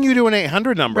I sending you to an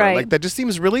 800 number? Right. Like, that just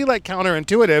seems really like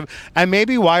counterintuitive, and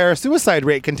maybe why our suicide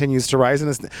rate continues to rise.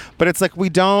 But it's like, we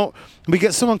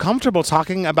get so uncomfortable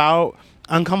talking about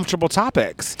uncomfortable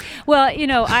topics. Well,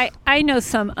 I know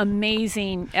some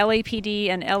amazing LAPD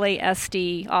and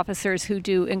LASD officers who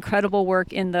do incredible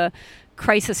work in the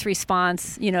crisis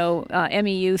response,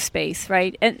 MEU space,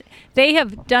 right? And they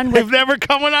have done. They've never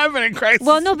come when I've been in crisis.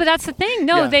 Well, no, but that's the thing.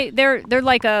 No, they're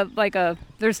like a.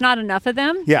 There's not enough of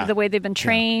them. Yeah. The way they've been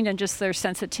trained and just their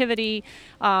sensitivity.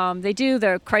 They do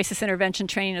their crisis intervention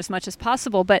training as much as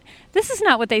possible, but this is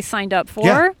not what they signed up for.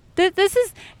 Yeah.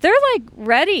 They're like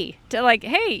ready to like,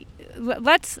 hey,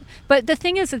 let's. But the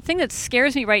thing that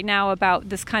scares me right now about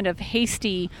this kind of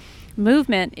hasty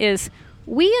movement is,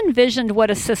 we envisioned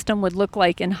what a system would look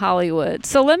like in Hollywood.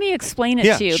 So let me explain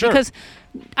it to you, because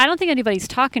I don't think anybody's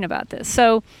talking about this.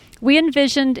 So we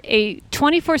envisioned a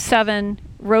 24/7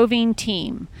 roving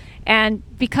team. And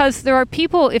because there are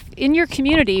people in your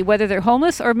community, whether they're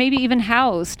homeless or maybe even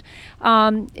housed,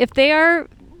 if they are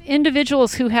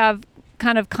individuals who have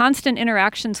kind of constant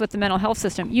interactions with the mental health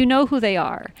system, you know who they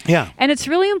are. Yeah. And it's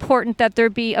really important that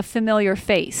there be a familiar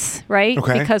face, right?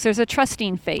 Okay. Because there's a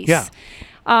trusting face. Yeah.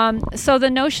 So the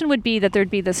notion would be that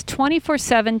there'd be this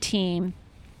 24/7 team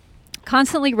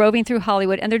constantly roving through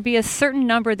Hollywood, and there'd be a certain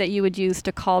number that you would use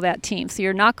to call that team. So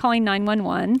you're not calling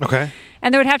 911. Okay.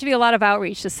 And there would have to be a lot of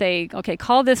outreach to say, okay,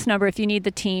 call this number if you need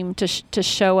the team to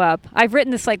show up. I've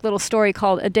written this like little story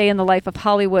called A Day in the Life of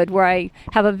Hollywood, where I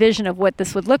have a vision of what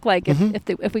this would look like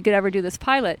if we could ever do this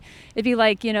pilot. It'd be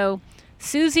like,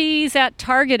 Susie's at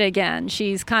Target again.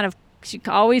 She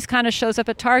always kind of shows up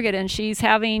at Target, and she's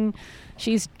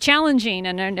challenging,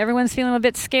 and everyone's feeling a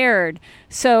bit scared.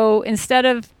 So instead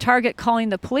of Target calling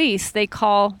the police, they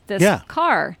call this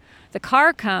car. The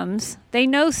car comes, they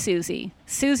know Susie.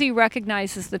 Susie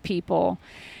recognizes the people.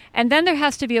 And then there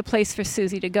has to be a place for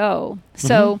Susie to go.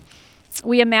 So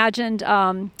we imagined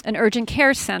an urgent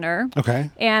care center. Okay.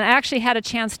 And I actually had a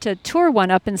chance to tour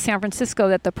one up in San Francisco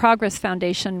that the Progress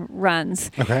Foundation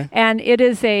runs. Okay. And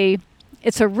it's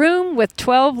a room with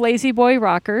 12 lazy boy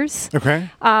rockers. Okay.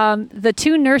 The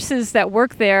 2 nurses that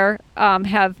work there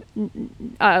have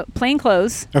plain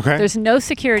clothes. Okay. There's no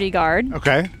security guard.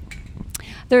 Okay.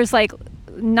 There's like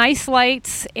nice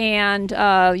lights, and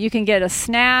you can get a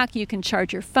snack, you can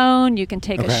charge your phone, you can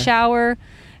take a shower.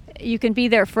 You can be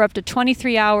there for up to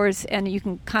 23 hours, and you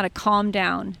can kind of calm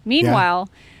down. Meanwhile,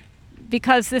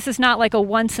 because this is not like a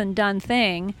once and done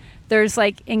thing, there's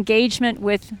like engagement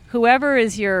with whoever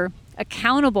is your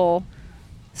accountable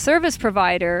service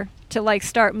provider to like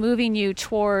start moving you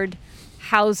toward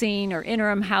housing or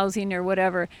interim housing or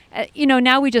whatever.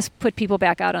 Now we just put people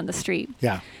back out on the street.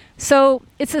 Yeah. So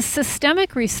it's a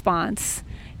systemic response.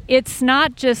 It's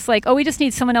not just like, we just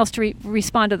need someone else to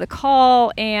respond to the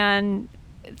call and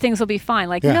things will be fine.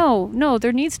 Like, no,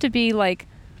 there needs to be like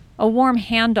a warm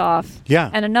handoff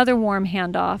and another warm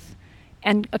handoff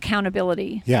and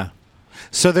accountability. Yeah.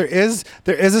 So there is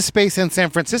a space in San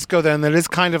Francisco then that is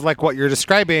kind of like what you're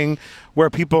describing,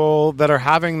 where people that are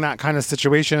having that kind of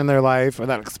situation in their life or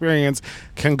that experience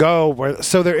can go.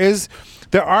 So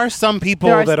there are some people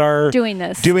that are doing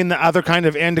the other kind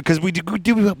of end, because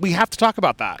we have to talk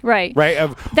about that. Right.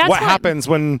 Of what happens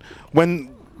when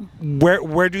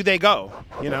where do they go,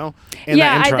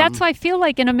 that's why I feel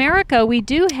like in America we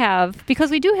do have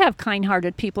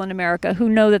kind-hearted people in America who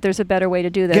know that there's a better way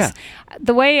to do this.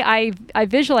 The way I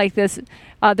visualize this,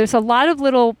 there's a lot of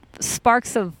little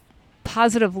sparks of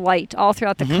positive light all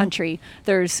throughout the country.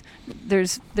 There's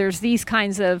these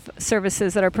kinds of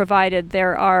services that are provided.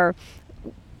 There are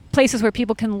places where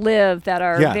people can live that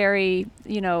are very,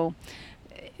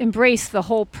 embrace the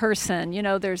whole person.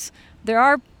 There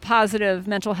are positive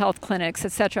mental health clinics,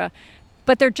 etc.,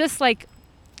 but they're just like,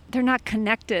 they're not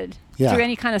connected through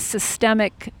any kind of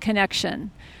systemic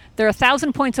connection. There are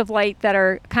 1,000 points of light that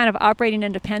are kind of operating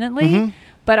independently,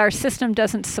 but our system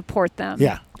doesn't support them.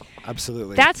 Yeah,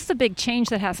 absolutely. That's the big change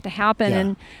that has to happen.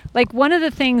 And like one of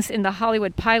the things in the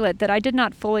Hollywood pilot that I did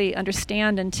not fully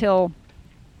understand until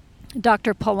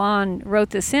Dr. Palan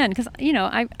wrote this in, because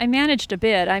I managed a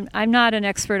bit. I'm not an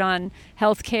expert on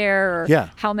healthcare or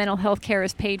how mental health care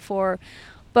is paid for,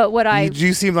 but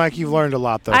you seem like you've learned a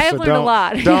lot, though. I have learned a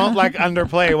lot. Don't like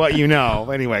underplay what you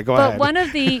know. Anyway, go ahead. But one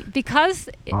of because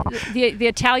the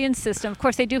Italian system, of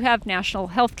course, they do have national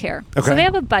health care, so they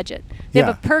have a budget. They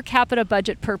have a per capita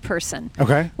budget per person,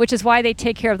 which is why they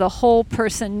take care of the whole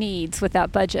person needs with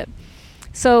that budget.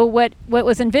 So what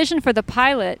was envisioned for the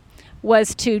pilot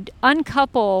was to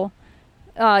uncouple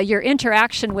your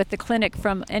interaction with the clinic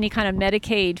from any kind of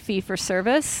Medicaid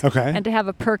fee-for-service and to have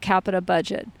a per capita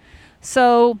budget.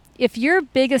 So if your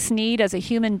biggest need as a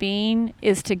human being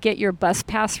is to get your bus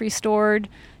pass restored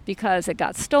because it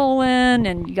got stolen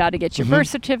and you got to get your birth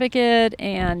certificate,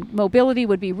 and mobility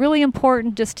would be really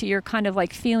important just to your kind of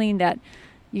like feeling that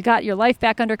you got your life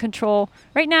back under control.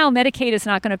 Right now, Medicaid is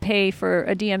not going to pay for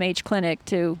a DMH clinic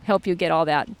to help you get all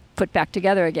that put back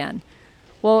together again.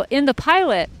 Well, in the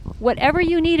pilot, whatever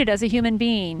you needed as a human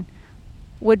being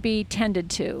would be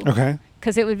tended to.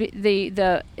 Because it would be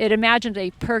it imagined a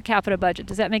per capita budget.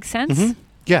 Does that make sense?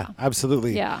 Yeah,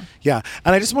 absolutely. Yeah. And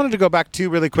I just wanted to go back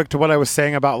really quick to what I was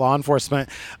saying about law enforcement.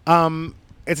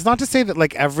 It's not to say that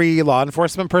like every law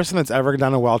enforcement person that's ever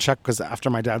done a well check, because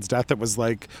after my dad's death, it was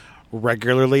like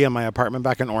regularly in my apartment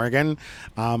back in Oregon.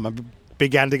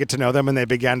 Began to get to know them, and they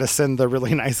began to send the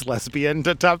really nice lesbian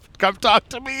to come talk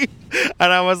to me,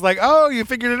 and I was like, oh, you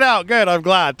figured it out, good, I'm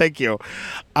glad, thank you.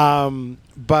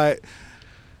 But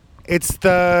it's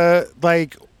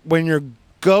when you're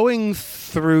going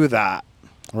through that,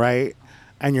 right,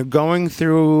 and you're going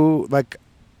through, like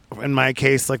in my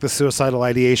case, like the suicidal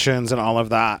ideations and all of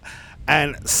that,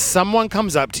 and someone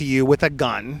comes up to you with a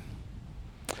gun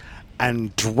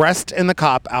and dressed in the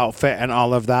cop outfit and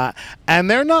all of that, and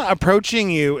they're not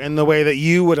approaching you in the way that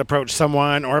you would approach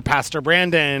someone, or Pastor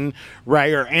Brandon,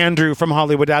 right, or Andrew from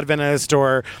Hollywood Adventist,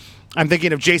 or I'm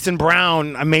thinking of Jason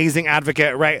Brown, amazing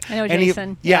advocate, right? I know Any-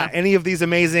 Jason. Yeah, any of these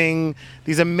amazing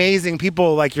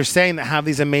people, like you're saying, that have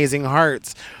these amazing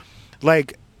hearts.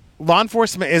 Like, law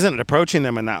enforcement isn't approaching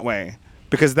them in that way,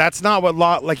 because that's not what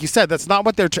law, like you said, that's not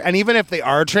what they're, and even if they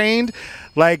are trained,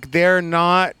 like, they're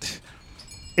not.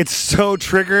 It's so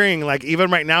triggering. Like, even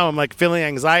right now, I'm like feeling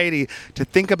anxiety to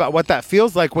think about what that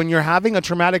feels like when you're having a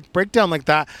traumatic breakdown like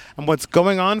that and what's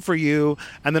going on for you.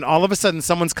 And then all of a sudden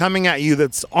someone's coming at you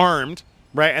that's armed,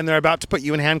 right? And they're about to put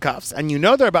you in handcuffs, and you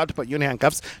know they're about to put you in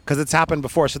handcuffs because it's happened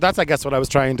before. So that's, I guess, what I was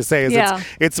trying to say is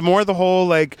it's more the whole,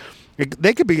 like,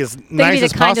 they could be as nice as possible. They could be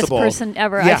the kindest person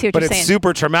ever. Yeah, I see what but you're it's saying.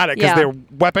 super traumatic because they're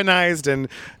weaponized and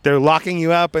they're locking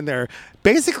you up and they're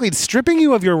basically stripping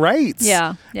you of your rights.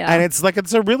 Yeah. And it's like,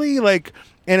 it's a really, like,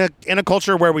 in a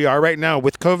culture where we are right now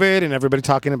with COVID and everybody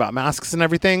talking about masks and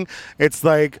everything, it's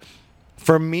like,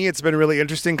 for me, it's been really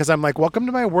interesting because I'm like, welcome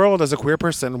to my world as a queer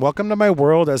person. Welcome to my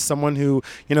world as someone who,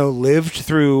 lived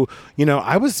through,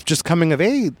 I was just coming of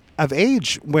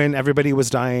age when everybody was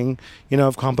dying,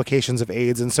 of complications of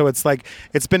AIDS. And so it's like,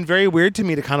 it's been very weird to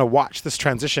me to kind of watch this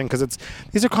transition, because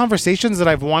these are conversations that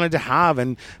I've wanted to have,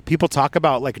 and people talk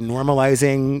about, like,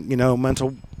 normalizing,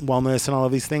 mental wellness and all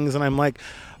of these things. And I'm like,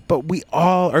 but we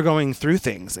all are going through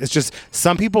things. It's just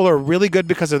some people are really good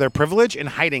because of their privilege in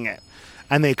hiding it.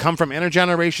 And they come from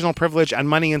intergenerational privilege and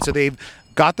money, and so they've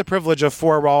got the privilege of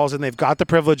 4 walls, and they've got the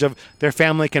privilege of their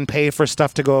family can pay for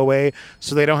stuff to go away,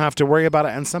 so they don't have to worry about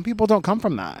it. And some people don't come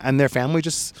from that, and their family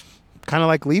just kind of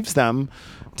like leaves them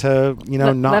to,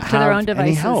 not left have to their own any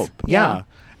devices. help. Yeah.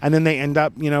 And then they end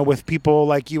up, with people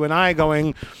like you and I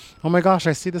going, oh my gosh,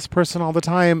 I see this person all the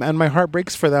time and my heart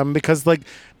breaks for them, because, like,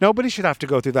 nobody should have to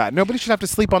go through that. Nobody should have to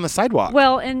sleep on the sidewalk.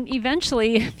 Well, and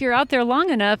eventually, if you're out there long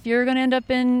enough, you're going to end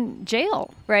up in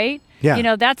jail, right?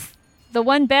 Yeah. That's the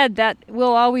one bed that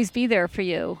will always be there for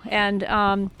you. And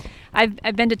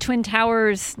I've been to Twin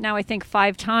Towers now, I think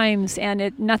 5 times,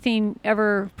 and nothing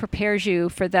ever prepares you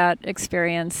for that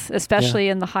experience, especially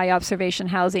in the high observation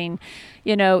housing.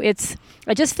 I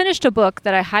just finished a book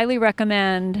that I highly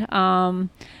recommend,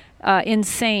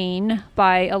 Insane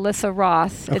by Alyssa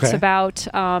Roth. Okay. It's about,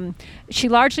 she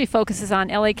largely focuses on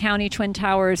LA County, Twin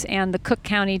Towers, and the Cook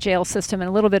County jail system, and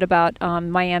a little bit about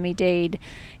Miami-Dade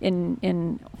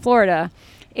in Florida.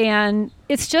 And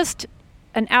it's just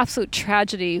an absolute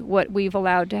tragedy what we've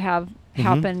allowed to have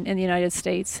happen in the United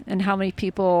States, and how many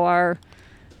people are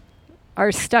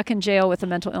stuck in jail with a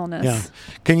mental illness. Yeah.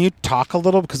 Can you talk a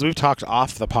little, because we've talked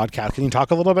off the podcast, can you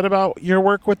talk a little bit about your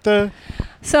work with the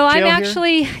So I'm jail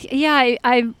actually, I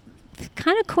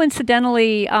kind of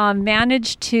coincidentally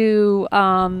managed to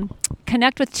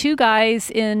connect with 2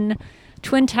 guys in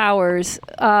Twin Towers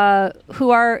who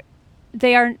are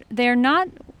not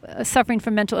suffering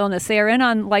from mental illness. They are in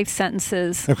on life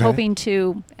sentences, hoping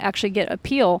to actually get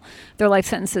appeal their life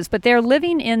sentences, but they're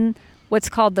living in what's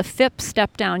called the FIP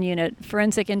step-down unit,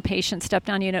 Forensic Inpatient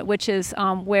Step-Down Unit, which is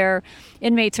where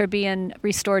inmates are being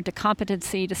restored to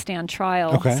competency to stand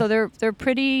trial. Okay. So they're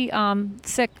pretty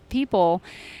sick people.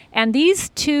 And these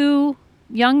 2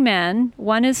 young men,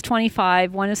 one is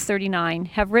 25, one is 39,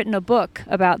 have written a book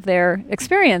about their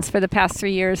experience for the past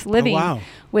 3 years living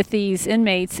with these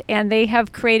inmates. And they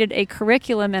have created a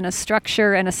curriculum and a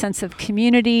structure and a sense of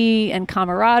community and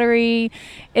camaraderie.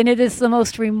 And it is the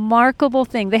most remarkable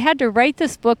thing. They had to write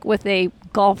this book with a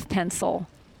golf pencil,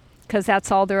 because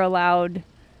that's all they're allowed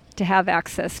to have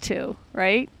access to,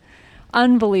 right?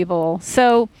 Unbelievable.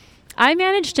 So I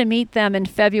managed to meet them in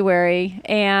February,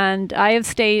 and I have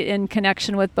stayed in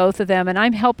connection with both of them, and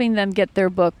I'm helping them get their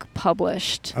book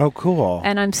published. Oh, cool.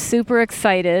 And I'm super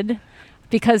excited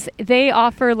because they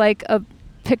offer like a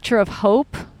picture of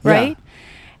hope, right?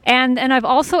 And I've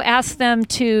also asked them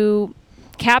to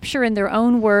capture in their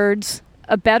own words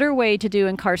a better way to do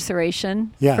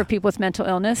incarceration for people with mental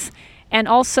illness, and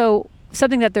also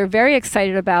something that they're very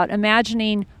excited about,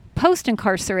 imagining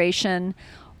post-incarceration,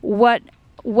 what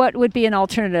would be an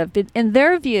alternative. In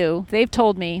their view, they've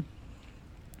told me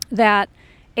that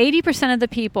 80% of the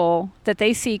people that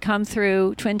they see come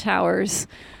through Twin Towers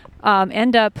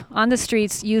end up on the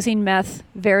streets using meth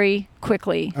very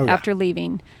quickly after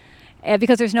leaving,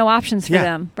 because there's no options for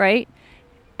them, right?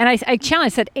 And I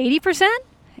challenged, I said, 80%?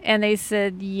 And they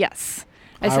said, yes.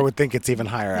 I would think it's even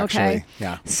higher, actually. Okay.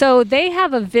 Yeah. So they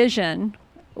have a vision,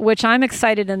 which I'm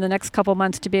excited in the next couple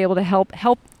months to be able to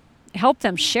help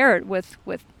them share it with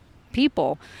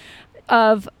people,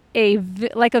 of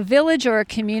like a village or a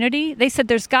community. They said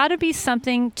there's got to be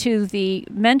something to the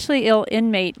mentally ill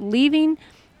inmate leaving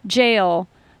jail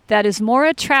that is more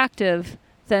attractive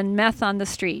than meth on the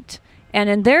street. And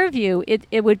in their view,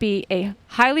 it would be a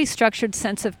highly structured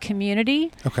sense of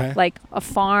community, Okay. like a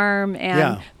farm and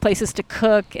Yeah. places to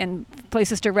cook and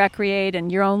places to recreate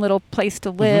and your own little place to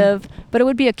live. But it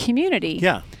would be a community,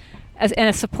 Yeah. and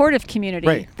a supportive community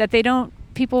Right. that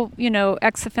people,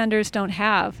 ex-offenders don't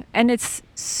have. And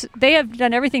they have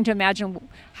done everything to imagine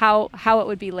how it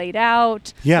would be laid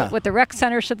out, Yeah. what the rec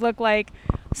center should look like.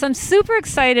 So I'm super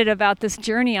excited about this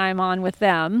journey I'm on with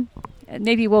them.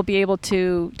 Maybe we'll be able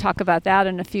to talk about that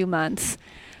in a few months.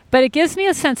 But it gives me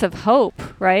a sense of hope,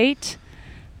 right?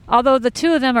 Although the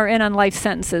two of them are in on life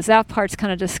sentences, that part's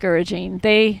kind of discouraging.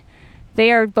 They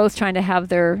are both trying to have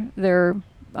their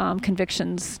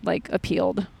convictions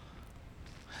appealed.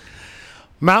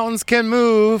 Mountains can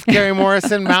move, Carrie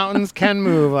Morrison. Mountains can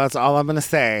move. That's all I'm going to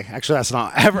say. Actually, that's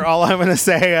not ever all I'm going to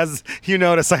say. As you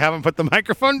notice, I haven't put the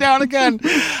microphone down again.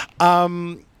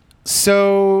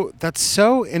 So that's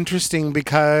so interesting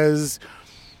because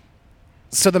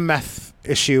the meth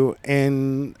issue,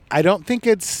 and I don't think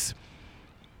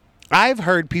I've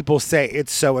heard people say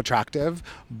it's so attractive,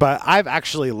 but I've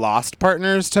actually lost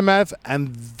partners to meth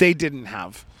and they didn't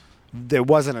have. It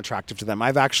wasn't attractive to them.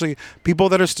 I've actually, people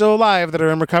that are still alive that are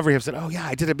in recovery have said, oh yeah,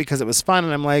 I did it because it was fun.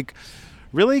 And I'm like,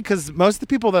 really? Because most of the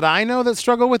people that I know that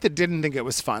struggle with it didn't think it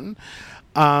was fun.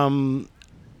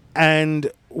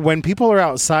 And when people are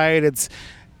outside, it's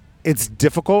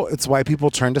difficult. It's why people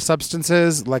turn to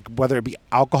substances, like whether it be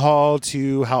alcohol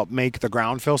to help make the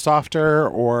ground feel softer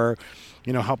or,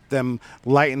 help them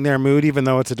lighten their mood. Even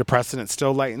though it's a depressant, it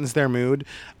still lightens their mood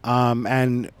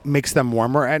and makes them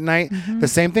warmer at night. The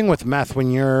same thing with meth. When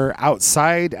you're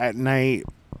outside at night,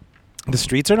 the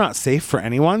streets are not safe for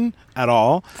anyone at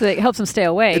all. So it helps them stay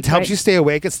awake. It helps you stay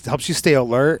awake. It helps you stay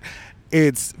alert.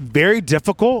 It's very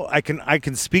difficult. I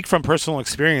can speak from personal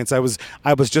experience. I was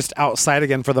just outside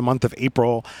again for the month of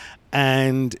April,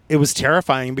 and it was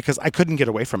terrifying because I couldn't get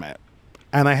away from it.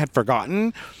 And I had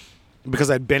forgotten,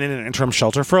 because I'd been in an interim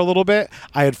shelter for a little bit,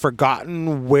 I had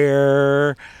forgotten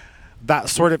where that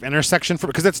sort of intersection,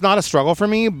 because it's not a struggle for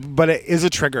me, but it is a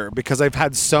trigger because I've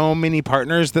had so many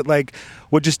partners that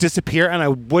would just disappear and I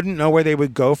wouldn't know where they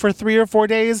would go for 3 or 4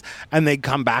 days, and they'd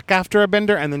come back after a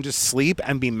bender and then just sleep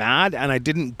and be mad, and I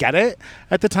didn't get it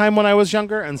at the time when I was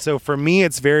younger. And so for me,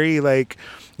 it's very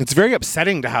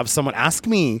upsetting to have someone ask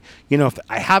me, if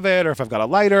I have it or if I've got a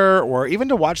lighter, or even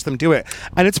to watch them do it.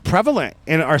 And it's prevalent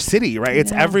in our city, right?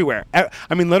 It's everywhere.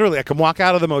 I mean, literally, I can walk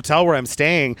out of the motel where I'm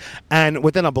staying, and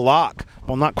within a block,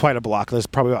 well, not quite a block, there's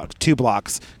probably about 2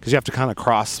 blocks, because you have to kind of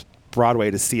cross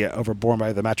Broadway to see it over Born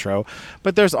by the Metro.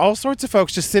 But there's all sorts of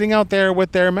folks just sitting out there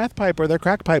with their meth pipe or their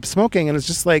crack pipe smoking, and it's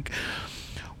just like,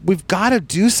 we've got to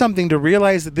do something to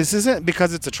realize that this isn't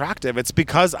because it's attractive. It's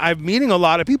because I'm meeting a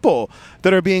lot of people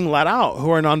that are being let out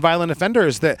who are nonviolent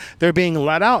offenders, that they're being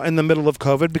let out in the middle of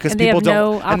COVID because people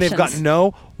don't, and they've got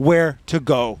nowhere to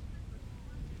go.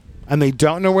 And they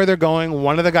don't know where they're going.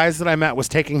 One of the guys that I met was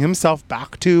taking himself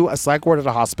back to a psych ward at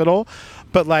a hospital.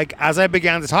 But as I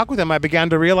began to talk with him, I began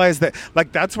to realize that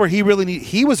that's where he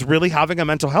was really having a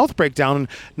mental health breakdown,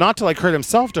 not to hurt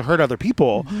himself, to hurt other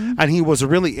people. And he was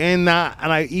really in that.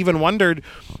 And I even wondered,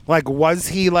 was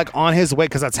he on his way?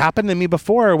 Because that's happened to me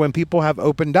before when people have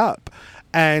opened up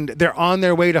and they're on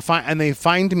their way to they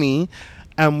find me.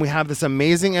 And we have this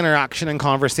amazing interaction and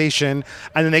conversation,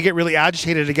 and then they get really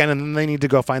agitated again, and then they need to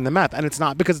go find the meth. And it's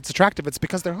not because it's attractive; it's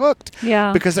because they're hooked.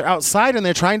 Yeah. Because they're outside and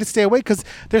they're trying to stay awake because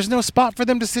there's no spot for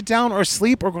them to sit down or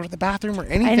sleep or go to the bathroom or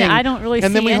anything. And I don't really.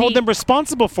 And then we hold them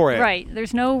responsible for it. Right.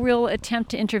 There's no real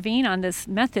attempt to intervene on this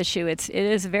meth issue. It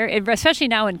is very, especially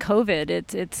now in COVID.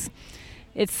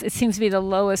 It seems to be the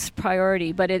lowest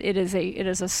priority, but it is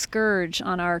a scourge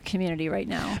on our community right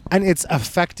now. And it's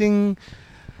affecting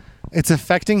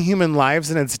human lives,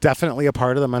 and it's definitely a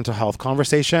part of the mental health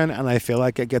conversation. And I feel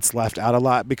like it gets left out a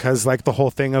lot because the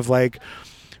whole thing of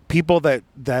people that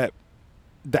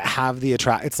have the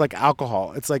it's like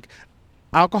alcohol. It's like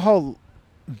alcohol,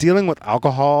 dealing with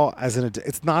alcohol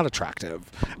it's not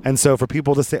attractive. And so for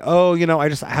people to say, oh, I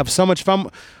have so much fun.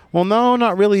 Well, no,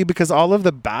 not really, because all of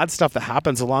the bad stuff that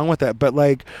happens along with it, but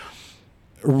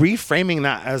reframing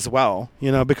that as well,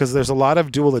 because there's a lot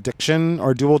of dual addiction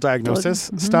or dual diagnosis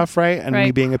stuff, right? And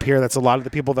me being a peer, that's a lot of the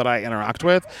people that I interact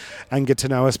with and get to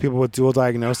know as people with dual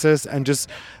diagnosis, and just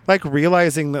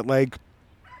realizing that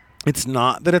it's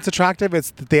not that it's attractive,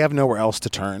 it's that they have nowhere else to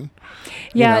turn.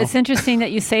 Yeah, it's interesting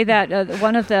that you say that.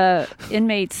 One of the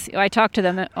inmates, I talk to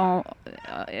them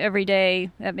every day,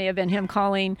 that may have been him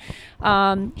calling,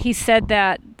 he said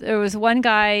that there was one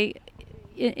guy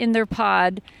in their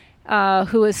pod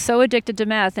who was so addicted to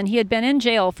meth, and he had been in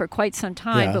jail for quite some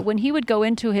time, but when he would go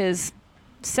into his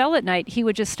cell at night, he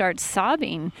would just start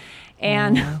sobbing.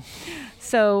 And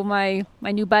so my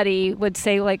new buddy would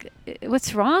say, like,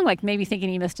 what's wrong? Like, maybe thinking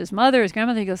he missed his mother, his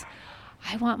grandmother. He goes,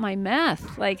 I want my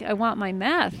meth. Like, I want my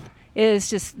meth. It is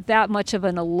just that much of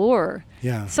an allure.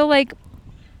 Yeah. So, like,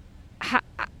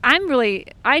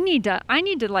 I need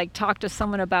to like talk to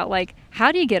someone about, like,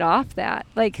 how do you get off that?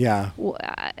 Like, Yeah.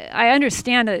 I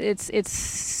understand that it's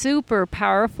super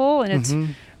powerful, and it's,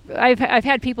 I've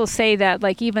had people say that,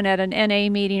 like, even at an NA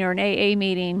meeting or an AA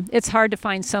meeting, it's hard to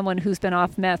find someone who's been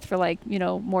off meth for, like,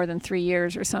 more than 3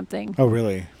 years or something. Oh,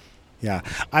 really? Yeah.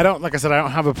 Like I said, I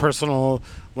don't have a personal,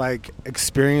 like,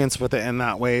 experience with it in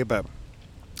that way, but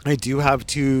I do have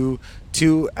two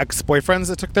ex-boyfriends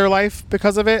that took their life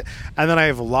because of it, and then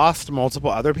I've lost multiple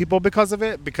other people because of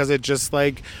it, because it just,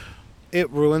 like, it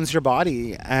ruins your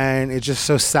body. And it's just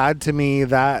so sad to me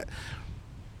that,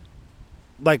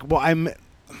 like,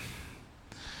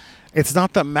 it's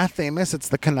not the meth they miss, it's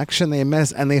the connection they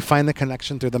miss, and they find the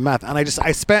connection through the meth. And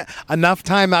I spent enough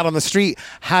time out on the street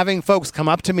having folks come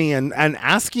up to me and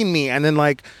asking me, and then,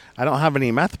 like, I don't have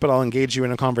any meth, but I'll engage you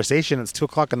in a conversation. It's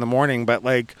 2:00 in the morning, but,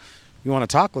 like, you want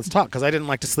to talk? Let's talk. Because I didn't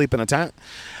like to sleep in a tent.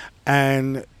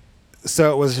 And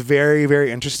so it was very,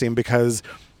 very interesting, because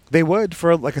they would,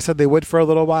 like I said, they would for a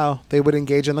little while. They would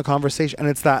engage in the conversation.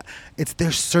 And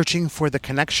they're searching for the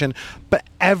connection. But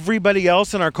everybody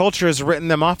else in our culture has written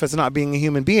them off as not being a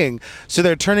human being. So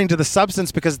they're turning to the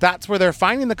substance because that's where they're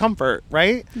finding the comfort,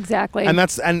 right? Exactly. And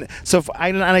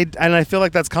I feel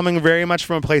like that's coming very much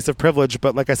from a place of privilege.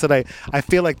 But like I said, I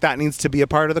feel like that needs to be a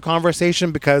part of the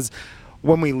conversation, because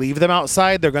when we leave them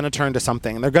outside, they're going to turn to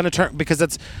something. They're going to turn, because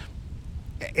it's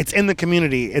in the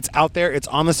community, it's out there, it's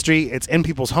on the street, it's in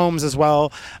people's homes as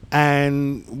well,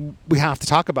 and we have to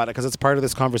talk about it because it's part of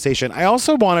this conversation. I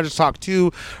also wanted to talk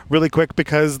too, really quick,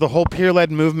 because the whole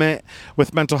peer-led movement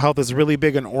with mental health is really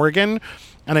big in Oregon,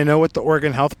 and I know with the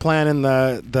Oregon Health Plan and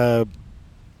the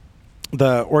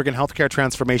Oregon healthcare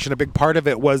transformation, a big part of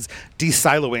it was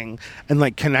de-siloing and,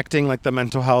 like, connecting, like, the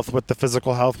mental health with the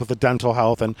physical health, with the dental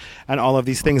health, and all of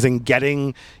these things, and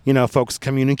getting, folks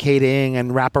communicating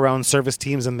and wraparound service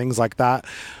teams and things like that.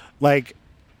 Like,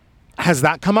 has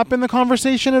that come up in the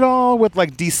conversation at all, with,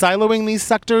 like, de-siloing these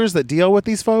sectors that deal with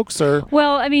these folks? Or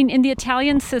well, I mean, in the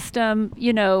Italian system,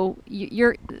 the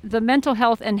mental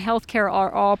health and healthcare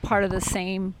are all part of the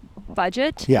same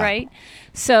budget, right?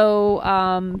 So,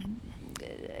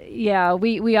 yeah,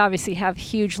 we obviously have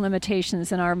huge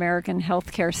limitations in our American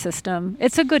healthcare system.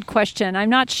 It's a good question. I'm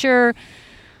not sure.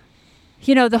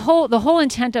 The whole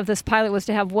intent of this pilot was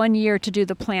to have 1 year to do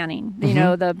the planning.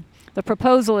 The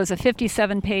proposal is a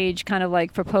 57-page kind of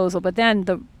like proposal, but then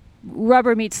the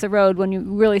rubber meets the road when you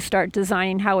really start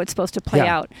designing how it's supposed to play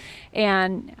out,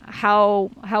 and how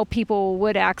people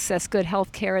would access good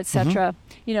health care, et cetera.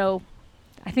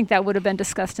 I think that would have been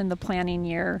discussed in the planning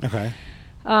year. Okay.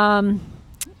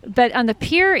 But on the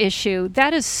peer issue,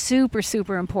 that is super,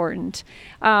 super important.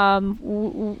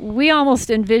 We almost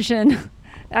envision,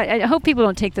 I hope people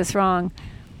don't take this wrong,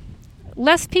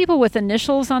 less people with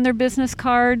initials on their business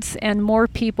cards and more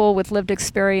people with lived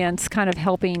experience kind of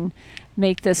helping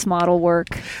make this model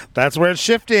work. That's where it's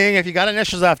shifting. If you got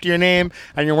initials after your name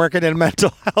and you're working in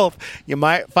mental health, you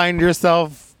might find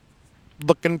yourself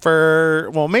looking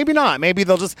for, well, maybe not. Maybe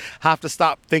they'll just have to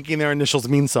stop thinking their initials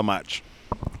mean so much.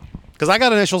 Because I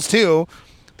got initials too.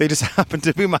 They just happen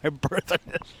to be my birth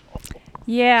initials.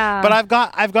 Yeah. But I've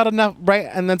got enough, right?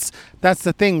 And that's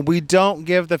the thing. We don't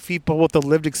give the people with the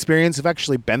lived experience who've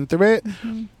actually been through it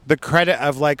the credit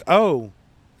of, like, oh,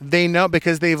 they know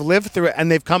because they've lived through it and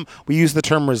they've come. We use the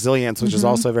term resilience, which is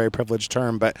also a very privileged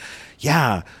term. But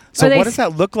yeah. So what does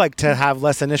that look like to have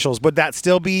less initials? Would that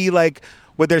still be like?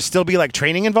 Would there still be, like,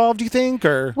 training involved, do you think?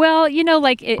 Or well,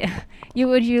 like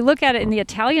you look at it in the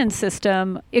Italian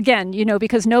system, again,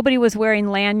 because nobody was wearing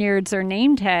lanyards or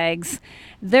name tags,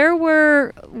 there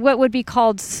were what would be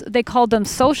called, they called them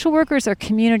social workers or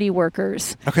community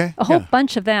workers. Okay. A whole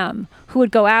bunch of them who would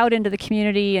go out into the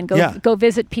community and go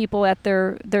visit people at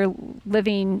their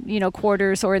living,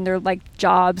 quarters or in their, like,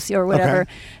 jobs or whatever.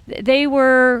 Okay. They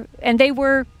were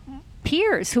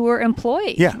peers who were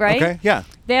employed, right? Okay, yeah.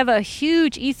 They have a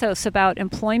huge ethos about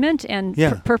employment and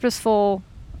purposeful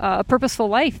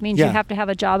life means you have to have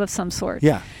a job of some sort.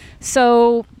 Yeah.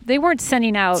 So they weren't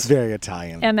sending out it's very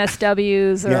Italian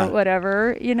MSWs or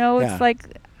whatever. It's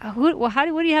like, what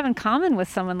do you have in common with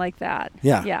someone like that?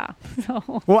 Yeah. Yeah.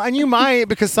 So. Well, and you might,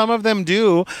 because some of them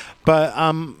do, but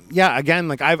again,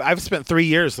 like I've spent 3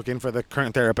 years looking for the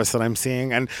current therapist that I'm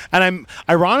seeing, and I'm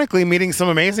ironically meeting some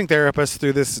amazing therapists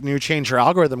through this new Change Your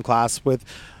Algorithm class with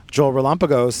Joel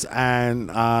Relampagos,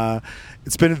 and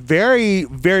it's been very,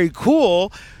 very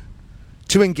cool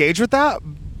to engage with that.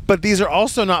 But these are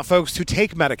also not folks who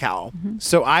take Medi-Cal.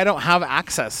 So I don't have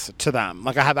access to them.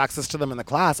 Like I have access to them in the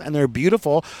class and they're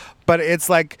beautiful, but it's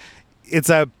like, it's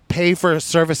a pay for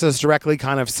services directly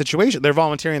kind of situation. They're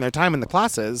volunteering their time in the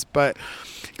classes, but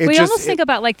we almost think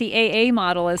about like the AA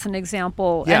model as an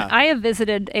example. Yeah. And I have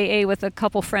visited AA with a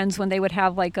couple friends when they would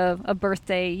have like a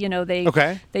birthday, you know, they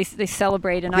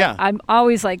celebrate. And Yeah. I'm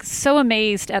always like so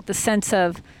amazed at the sense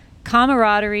of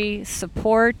camaraderie,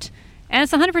 support, and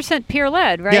it's 100% peer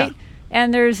led, right? Yeah.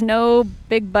 And there's no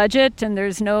big budget and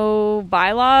there's no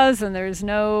bylaws and there's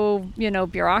no, you know,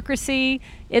 bureaucracy.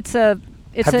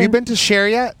 Have you been to Share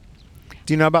yet?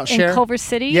 Do you know about Share? In Culver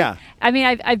City? Yeah. I mean,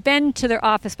 I've been to their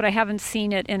office, but I haven't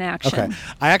seen it in action. Okay.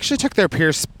 I actually took their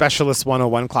Peer Specialist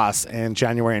 101 class in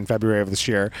January and February of this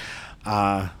year.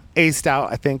 Aced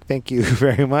out, I think. Thank you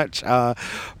very much.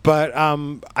 But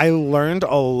I learned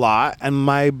a lot, and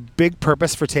my big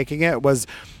purpose for taking it was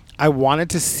I wanted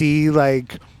to see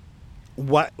like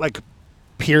what like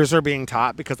peers are being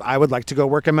taught, because I would like to go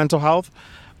work in mental health.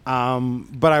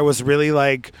 But I was really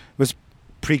like, it was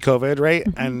pre-COVID, right?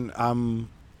 And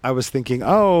I was thinking,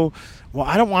 oh, well,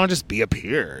 I don't want to just be a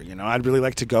peer, you know, I'd really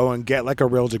like to go and get like a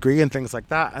real degree and things like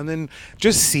that. And then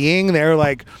just seeing their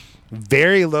like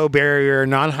very low barrier,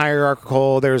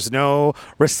 non-hierarchical, there's no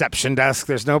reception desk,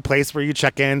 there's no place where you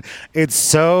check in. It's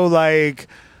so like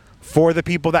for the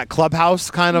people, that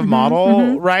Clubhouse kind of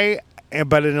model, right?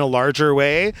 But in a larger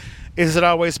way. Is it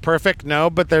always perfect? No,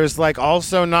 but there's like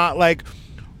also not like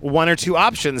one or two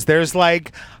options. There's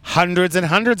like hundreds and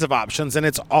hundreds of options, and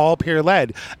it's all peer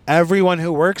led. Everyone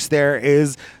who works there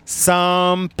is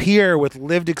some peer with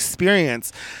lived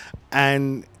experience,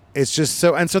 and it's just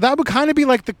so. And so that would kind of be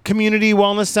like the community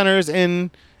wellness centers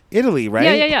in Italy,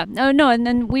 right? Yeah. No, and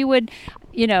then we would,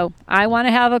 you know, I want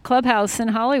to have a clubhouse in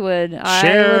Hollywood.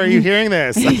 Share, are you hearing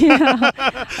this?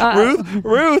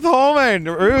 Ruth Holman,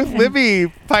 Ruth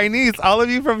Libby, Pinese, all of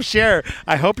you from Share.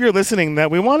 I hope you're listening.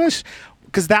 That we want to.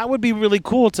 Because that would be really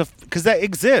cool because that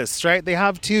exists, right? They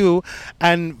have two,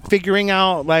 and figuring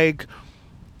out like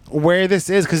where this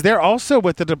is, because they're also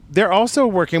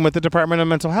working with the Department of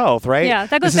Mental Health, right? Yeah,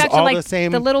 that goes This back is to all like the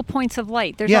same. the little points of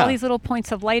light. There's Yeah. all these little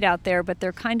points of light out there, but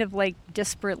they're kind of like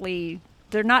disparately.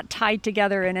 They're not tied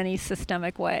together in any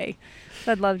systemic way.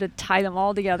 I'd love to tie them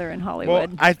all together in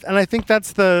Hollywood. Well, I think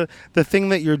that's the thing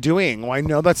that you're doing. Well, I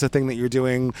know that's the thing that you're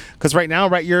doing, because right now,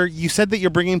 right, you said that you're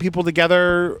bringing people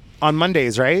together on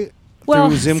Mondays, right? Well,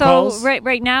 Through Zoom so calls?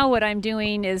 right now what I'm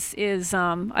doing is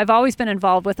I've always been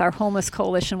involved with our homeless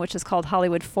coalition, which is called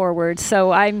Hollywood Forward.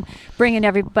 So I'm bringing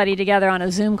everybody together on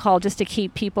a Zoom call just to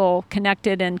keep people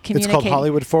connected and communicating. It's called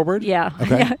Hollywood Forward? Yeah.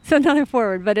 Okay. Yeah. It's another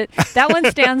forward, but that one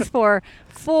stands for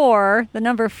the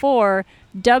number 4.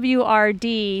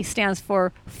 WRD stands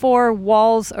for 4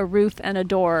 walls, a roof, and a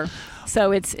door.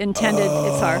 So it's intended,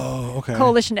 it's our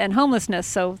coalition to end homelessness.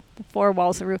 So the 4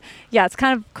 walls, a roof. Yeah, it's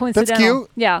kind of coincidental. That's cute.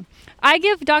 Yeah. I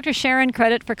give Dr. Sharon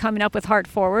credit for coming up with Heart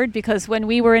Forward, because when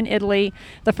we were in Italy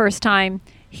the first time,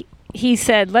 he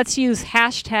said, let's use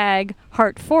hashtag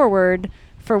Heart Forward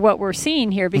for what we're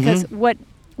seeing here, because what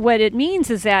it means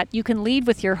is that you can lead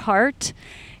with your heart.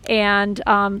 And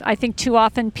I think too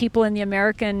often people in the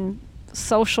American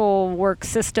social work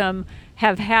system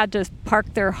have had to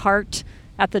park their heart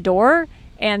at the door,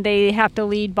 and they have to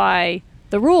lead by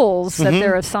the rules that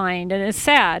they're assigned, and it's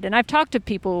sad. And I've talked to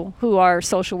people who are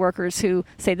social workers who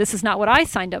say, this is not what I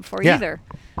signed up for either.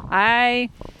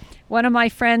 One of my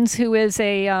friends who is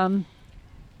a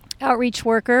outreach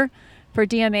worker for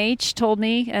DMH told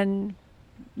me, and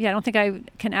I don't think I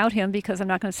can out him because I'm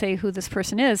not going to say who this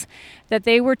person is, that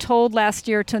they were told last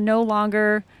year to no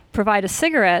longer provide a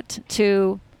cigarette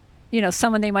to,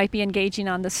 someone they might be engaging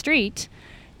on the street,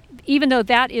 even though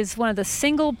that is one of the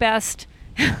single best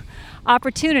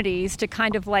opportunities to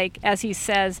kind of like, as he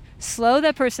says, slow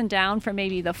that person down for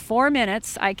maybe the 4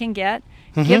 minutes I can get,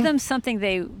 give them something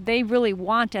they really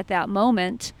want at that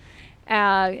moment.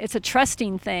 It's a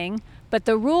trusting thing. But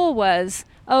the rule was,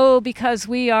 because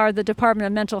we are the Department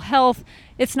of Mental Health,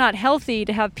 it's not healthy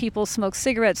to have people smoke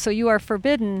cigarettes, so you are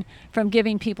forbidden from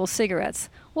giving people cigarettes.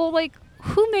 Well, like,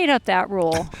 who made up that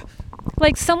rule?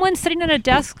 Like someone sitting at a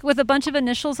desk with a bunch of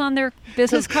initials on their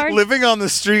business card? Living on the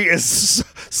street is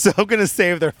so going to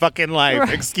save their fucking life.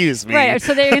 Right. Excuse me. Right,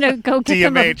 so they're going to go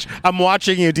get DMH, I'm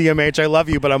watching you, DMH. I love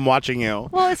you, but I'm watching you.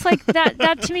 Well, it's like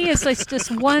that to me is like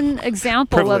just one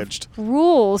example Privileged. of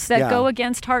rules that Yeah. go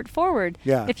against Heart Forward.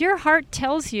 Yeah. If your heart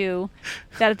tells you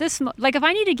that at this like if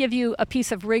I need to give you a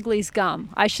piece of Wrigley's gum,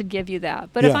 I should give you that.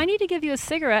 But if Yeah. I need to give you a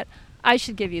cigarette, I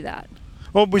should give you that.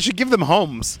 Well, we should give them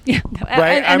homes. Yeah,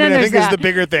 Right? I mean, I think is the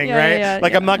bigger thing, Yeah, right? yeah,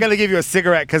 like, yeah. I'm not going to give you a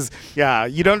cigarette because,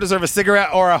 you don't deserve a cigarette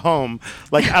or a home.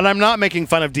 Like, and I'm not making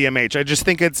fun of DMH. I just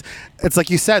think it's like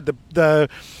you said,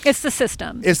 It's the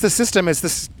system. it's the system. It's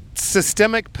the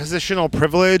systemic positional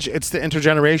privilege. It's the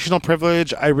intergenerational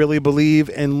privilege. I really believe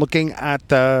in looking at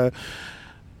the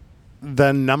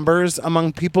numbers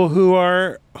among people who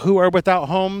are without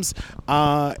homes.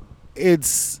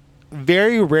 It's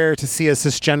very rare to see a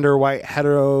cisgender, white,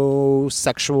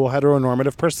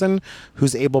 heteronormative person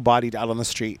who's able-bodied out on the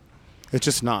street. It's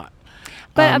just not.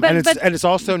 And it's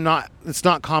also not. It's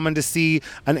not common to see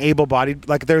an able-bodied.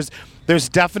 Like there's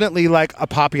definitely like a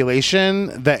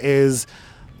population that is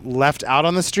left out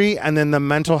on the street, and then the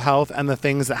mental health and the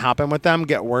things that happen with them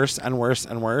get worse and worse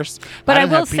and worse. But I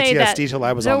didn't will have say PTSD that till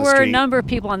I was there on the were street. a number of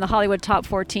people on the Hollywood Top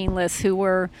 14 list who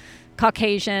were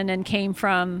Caucasian and came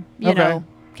from,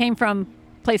 came from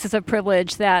places of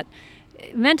privilege. That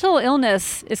mental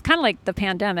illness is kind of like the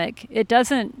pandemic. It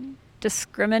doesn't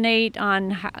discriminate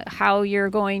on how you're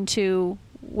going to,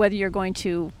 whether you're going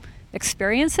to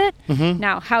experience it. Mm-hmm.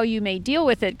 Now, how you may deal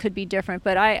with it could be different,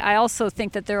 but I also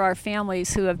think that there are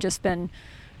families who have just been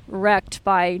wrecked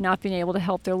by not being able to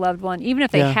help their loved one, even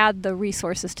if they had the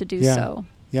resources to do so.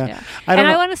 Yeah.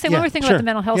 I want to say one more thing sure. about the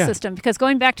mental health Yeah. system, because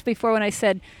going back to before when I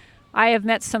said I have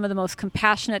met some of the most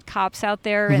compassionate cops out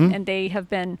there, Mm-hmm. and they have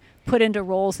been put into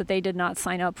roles that they did not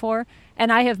sign up for.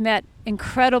 And I have met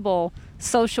incredible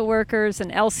social workers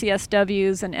and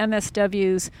LCSWs and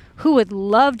MSWs who would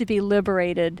love to be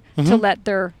liberated to let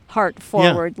their heart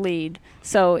forward lead.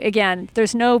 So again,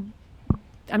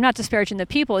 I'm not disparaging the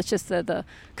people, it's just the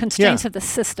constraints of the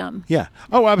system. Yeah.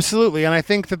 Oh, absolutely. And I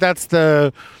think that's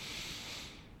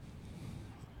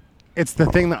it's the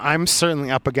thing that I'm certainly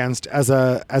up against as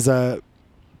a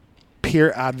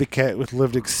peer advocate with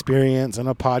lived experience and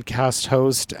a podcast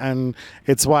host. And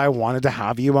it's why I wanted to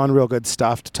have you on Real Good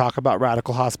Stuff to talk about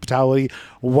radical hospitality.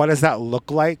 What does that look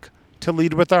like to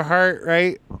lead with our heart,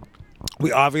 right?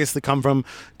 We obviously come from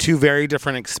two very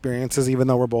different experiences, even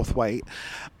though we're both white.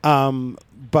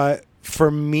 But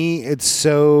for me, it's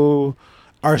so...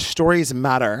 Our stories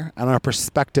matter and our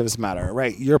perspectives matter,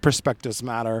 right? Your perspectives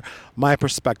matter. My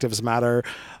perspectives matter.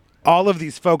 All of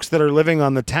these folks that are living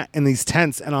on in these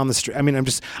tents and on the street. I mean,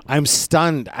 I'm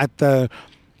stunned at the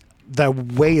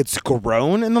way it's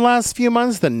grown in the last few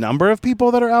months, the number of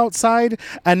people that are outside,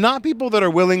 and not people that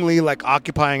are willingly like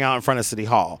occupying out in front of City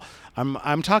Hall.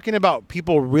 I'm talking about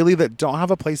people really that don't have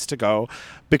a place to go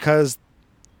because.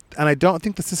 And I don't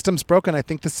think the system's broken. I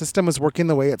think the system is working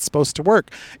the way it's supposed to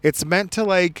work. It's been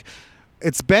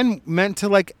meant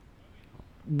to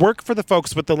work for the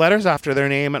folks with the letters after their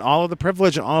name and all of the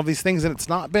privilege and all of these things. And it's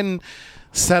not been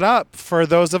set up for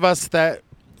those of us that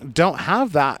don't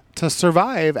have that to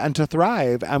survive and to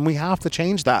thrive. And we have to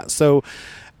change that. So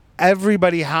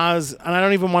everybody has, and I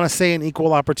don't even want to say an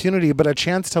equal opportunity, but a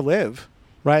chance to live,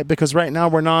 right? Because right now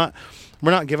we're not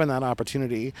given that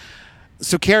opportunity.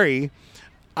 So Carrie,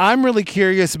 I'm really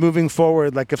curious moving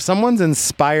forward, like if someone's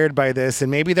inspired by this and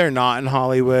maybe they're not in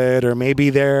Hollywood or maybe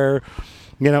they're,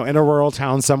 in a rural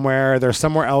town somewhere, they're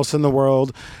somewhere else in the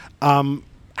world.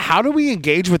 How do we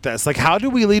engage with this? Like, how do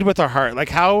we lead with our heart? Like,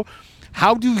 how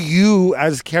do you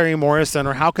as Carrie Morrison,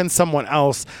 or how can someone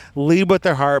else lead with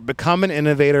their heart, become an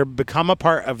innovator, become a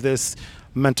part of this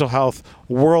mental health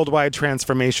worldwide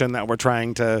transformation that we're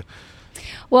trying to...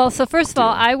 Well, so first of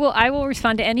all, I will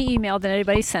respond to any email that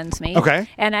anybody sends me. Okay.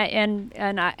 And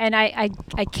I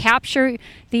capture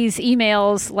these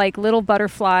emails like little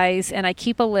butterflies, and I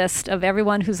keep a list of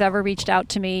everyone who's ever reached out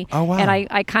to me. Oh, wow. And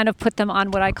I kind of put them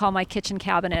on what I call my kitchen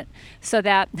cabinet, so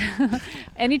that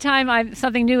anytime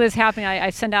something new is happening, I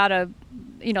send out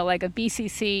like a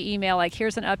BCC email, like,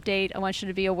 here's an update. I want you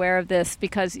to be aware of this,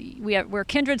 because we're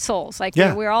kindred souls. Like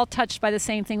we're all touched by the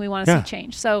same thing. We want to see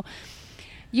change. So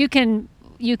you can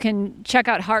check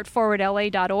out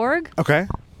heartforwardla.org. Okay.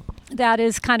 That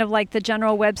is kind of like the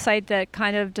general website that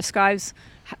kind of describes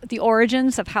the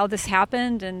origins of how this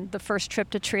happened and the first trip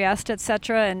to Trieste, et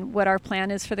cetera, and what our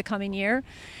plan is for the coming year.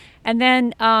 And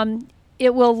then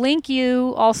it will link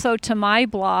you also to my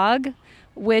blog,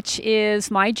 which is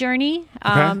my journey.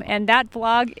 And that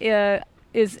blog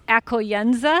is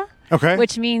Accoglienza. Okay.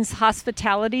 Which means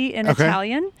hospitality in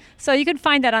Italian. So you can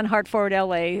find that on Heart Forward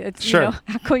LA. It's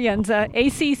Accoglienza,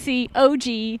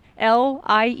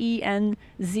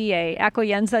 ACCOGLIENZA,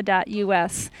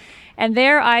 accoglienza.us. And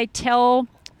there I tell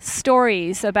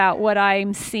stories about what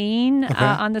I'm seeing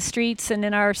on the streets and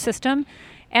in our system.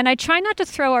 And I try not to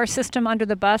throw our system under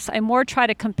the bus. I more try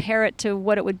to compare it to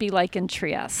what it would be like in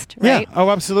Trieste, right? Yeah. Oh,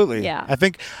 absolutely. Yeah. I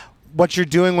think what you're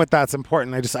doing with that's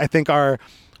important. I think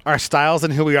our styles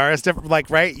and who we are is different. Like,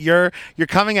 right, you're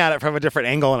coming at it from a different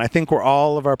angle, and I think we're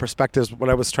all of our perspectives. What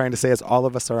I was trying to say is all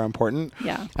of us are important.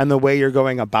 Yeah. And the way you're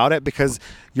going about it, because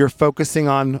you're focusing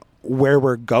on where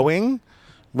we're going,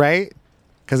 right?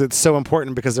 Because it's so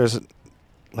important. Because there's,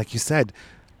 like you said,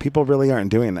 people really aren't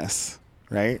doing this,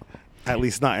 right? At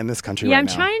least not in this country right I'm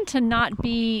now. trying to not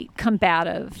be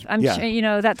combative.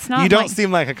 Yeah. That's not. You don't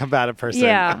seem like a combative person.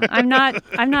 Yeah, I'm not.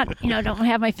 Don't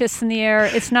have my fists in the air.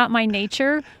 It's not my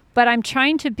nature. But I'm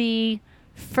trying to be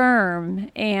firm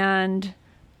and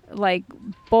like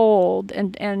bold,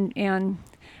 and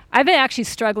I've been actually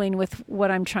struggling with what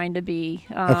I'm trying to be.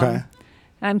 Okay.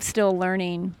 I'm still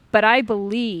learning, but I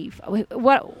believe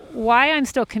why I'm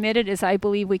still committed is I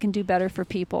believe we can do better for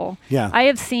people. Yeah. I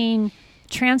have seen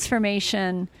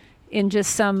transformation in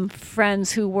just some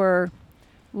friends who were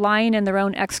lying in their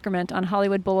own excrement on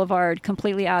Hollywood Boulevard,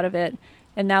 completely out of it.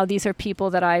 And now these are people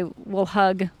that I will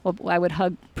hug. Well, I would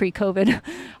hug pre-COVID.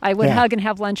 I would hug and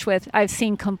have lunch with. I've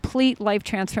seen complete life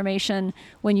transformation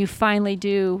when you finally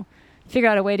do figure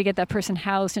out a way to get that person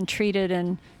housed and treated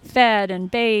and fed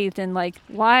and bathed. And like,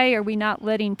 why are we not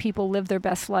letting people live their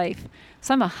best life?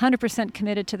 So I'm 100%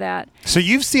 committed to that. So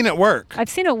you've seen it work. I've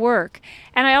seen it work.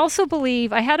 And I also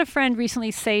believe, I had a friend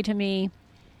recently say to me,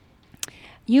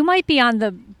 you might be on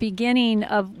the beginning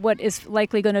of what is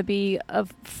likely going to be a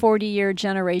 40-year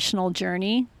generational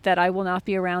journey that I will not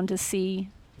be around to see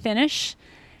finish.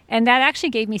 And that actually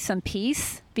gave me some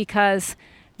peace, because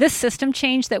this system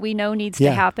change that we know needs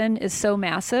to happen is so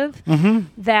massive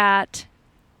that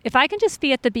if I can just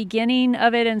be at the beginning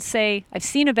of it and say, I've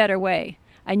seen a better way.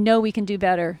 I know we can do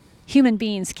better. Human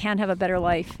beings can have a better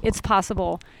life. It's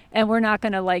possible. And we're not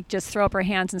going to like just throw up our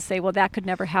hands and say, well, that could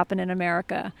never happen in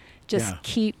America. Just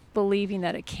keep believing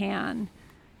that it can.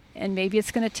 And maybe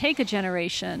it's going to take a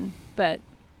generation, but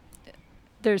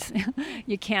there's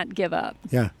you can't give up.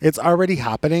 Yeah, it's already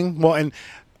happening. Well, and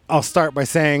I'll start by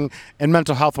saying in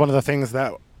mental health, one of the things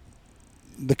that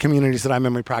the communities that I'm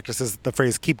in, we practice is the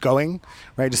phrase keep going,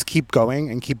 right? Just keep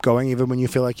going and keep going, even when you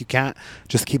feel like you can't.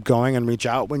 Just keep going and reach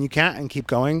out when you can't and keep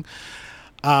going.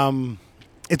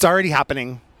 It's already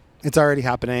happening. It's already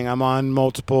happening. I'm on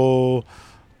multiple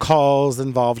calls,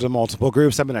 involved in multiple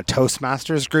groups. I'm in a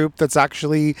Toastmasters group that's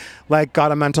actually like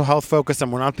got a mental health focus,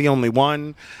 and we're not the only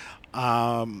one.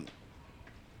 I'm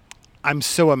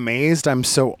so amazed. I'm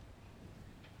so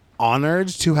honored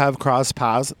to have crossed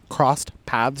paths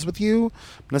with you.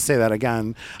 I'm going to say that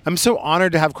again. I'm so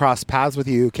honored to have crossed paths with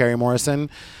you, Carrie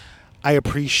Morrison. I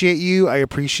appreciate you. I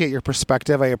appreciate your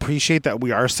perspective. I appreciate that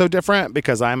we are so different,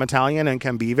 because I'm Italian and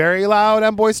can be very loud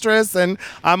and boisterous, and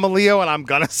I'm a Leo and I'm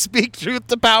going to speak truth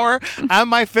to power and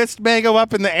my fist may go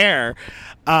up in the air.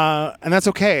 And that's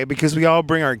okay, because we all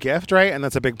bring our gift, right? And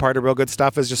that's a big part of Real Good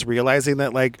Stuff, is just realizing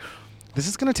that like this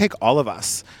is going to take all of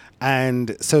us.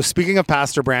 And so speaking of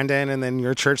Pastor Brandon and then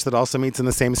your church that also meets in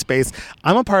the same space,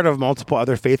 I'm a part of multiple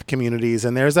other faith communities,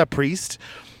 and there's a priest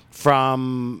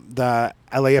from the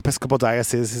LA Episcopal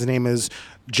Diocese. His name is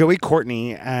Joey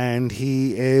Courtney, and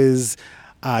he is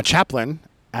a chaplain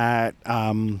at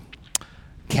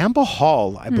Campbell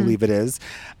Hall, I believe it is.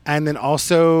 And then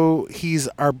also he's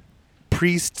our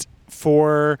priest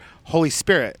for Holy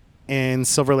Spirit in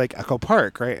Silver Lake Echo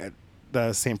Park, right? At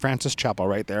the St. Francis Chapel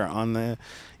right there on the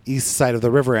east side of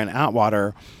the river in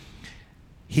Atwater.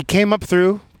 He came up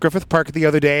through Griffith Park the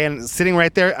other day, and I'm sitting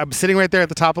right there at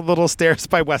the top of the little stairs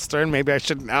by Western. Maybe I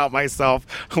shouldn't out myself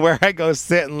where I go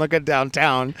sit and look at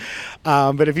downtown.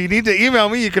 But if you need to email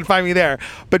me, you can find me there.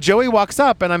 But Joey walks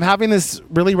up, and I'm having this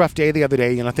really rough day the other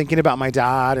day, thinking about my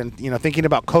dad and, thinking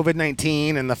about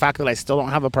COVID-19 and the fact that I still don't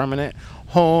have a permanent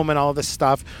home and all this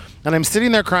stuff. And I'm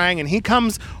sitting there crying, and he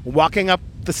comes walking up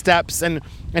the steps, and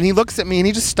he looks at me, and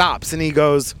he just stops, and he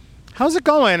goes, "How's it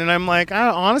going?" And I'm like,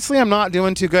 honestly, I'm not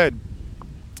doing too good.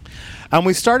 And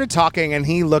we started talking, and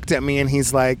he looked at me, and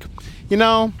he's like,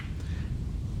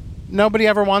 nobody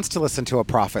ever wants to listen to a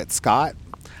prophet, Scott.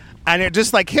 And it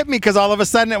just like hit me, because all of a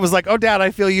sudden it was like, oh, Dad,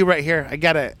 I feel you right here. I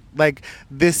get it. Like,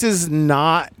 this is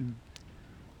not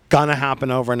gonna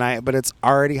happen overnight, but it's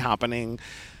already happening.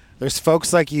 There's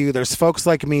folks like you. There's folks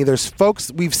like me. There's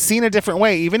folks we've seen a different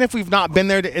way, even if we've not been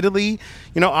there to Italy.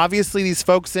 Obviously these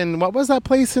folks in, what was that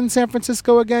place in San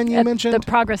Francisco again you mentioned? The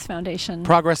Progress Foundation.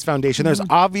 Progress Foundation. There's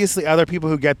obviously other people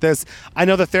who get this. I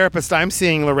know the therapist I'm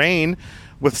seeing, Lorraine,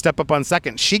 with Step Up on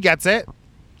Second. She gets it.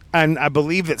 And I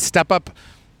believe that Step Up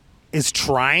is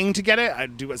trying to get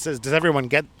it. Does everyone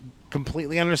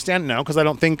completely understand? No, because I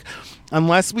don't think,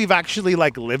 unless we've actually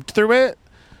lived through it,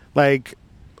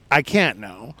 I can't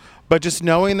know. But just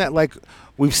knowing that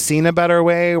we've seen a better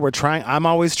way. We're trying. I'm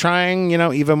always trying,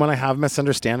 even when I have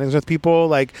misunderstandings with people,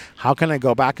 like, how can I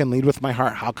go back and lead with my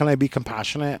heart? How can I be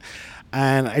compassionate?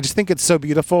 And I just think it's so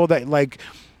beautiful that, like,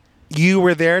 you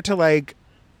were there to, like,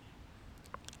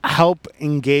 help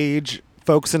engage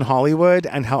folks in Hollywood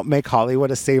and help make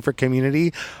Hollywood a safer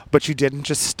community, but you didn't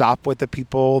just stop with the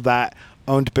people that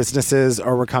owned businesses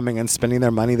or were coming and spending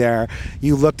their money there.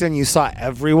 You looked and you saw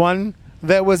everyone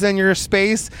that was in your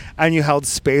space, and you held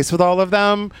space with all of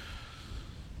them.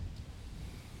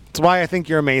 That's why I think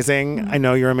you're amazing. I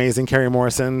know you're amazing, Carrie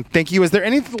Morrison. Thank you. Is there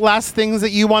any last things that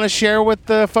you want to share with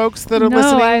the folks that are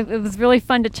listening? It was really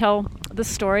fun to tell the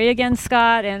story again,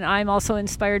 Scott, and I'm also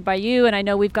inspired by you, and I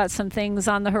know we've got some things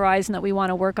on the horizon that we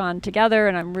want to work on together,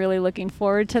 and I'm really looking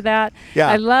forward to that. Yeah.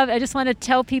 I just want to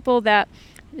tell people that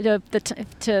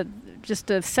to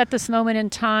set this moment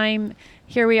in time,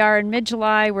 here we are in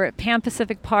mid-July, we're at Pan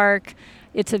Pacific Park.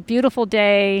 It's a beautiful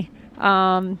day.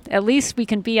 At least we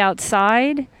can be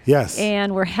outside. Yes.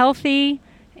 And we're healthy,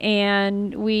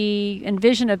 and we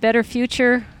envision a better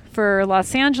future for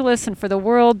Los Angeles and for the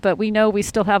world, but we know we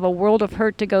still have a world of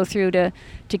hurt to go through to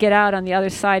get out on the other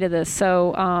side of this.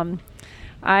 So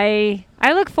I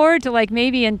look forward to, like,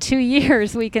 maybe in 2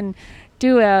 years we can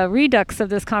do a redux of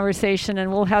this conversation,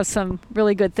 and we'll have some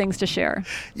really good things to share.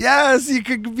 Yes, you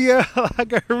could be a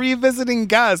revisiting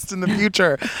guest in the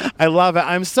future. I love it.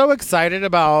 I'm so excited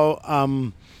about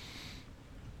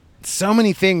so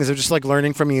many things. I'm just, like,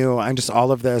 learning from you and just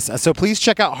all of this. So please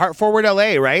check out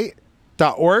HeartForwardLA, right?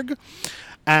 .org.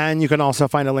 And you can also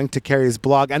find a link to Carrie's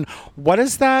blog. And what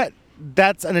is that?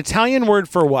 That's an Italian word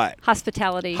for what?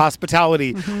 Hospitality.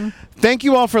 Hospitality. Mm-hmm. Thank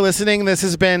you all for listening. This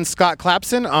has been Scott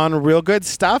Clapson on Real Good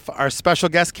Stuff. Our special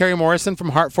guest, Carrie Morrison from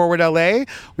Heart Forward LA.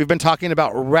 We've been talking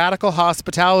about radical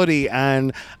hospitality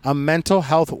and a mental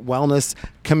health wellness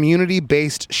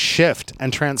community-based shift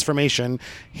and transformation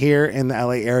here in the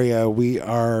LA area. We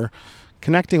are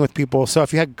connecting with people. So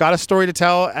if you have got a story to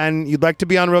tell and you'd like to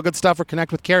be on Real Good Stuff or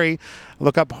connect with Carrie,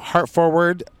 look up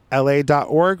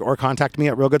heartforwardla.org or contact me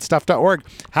at realgoodstuff.org.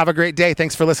 Have a great day.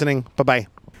 Thanks for listening. Bye-bye.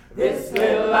 This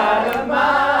little light of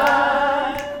mine.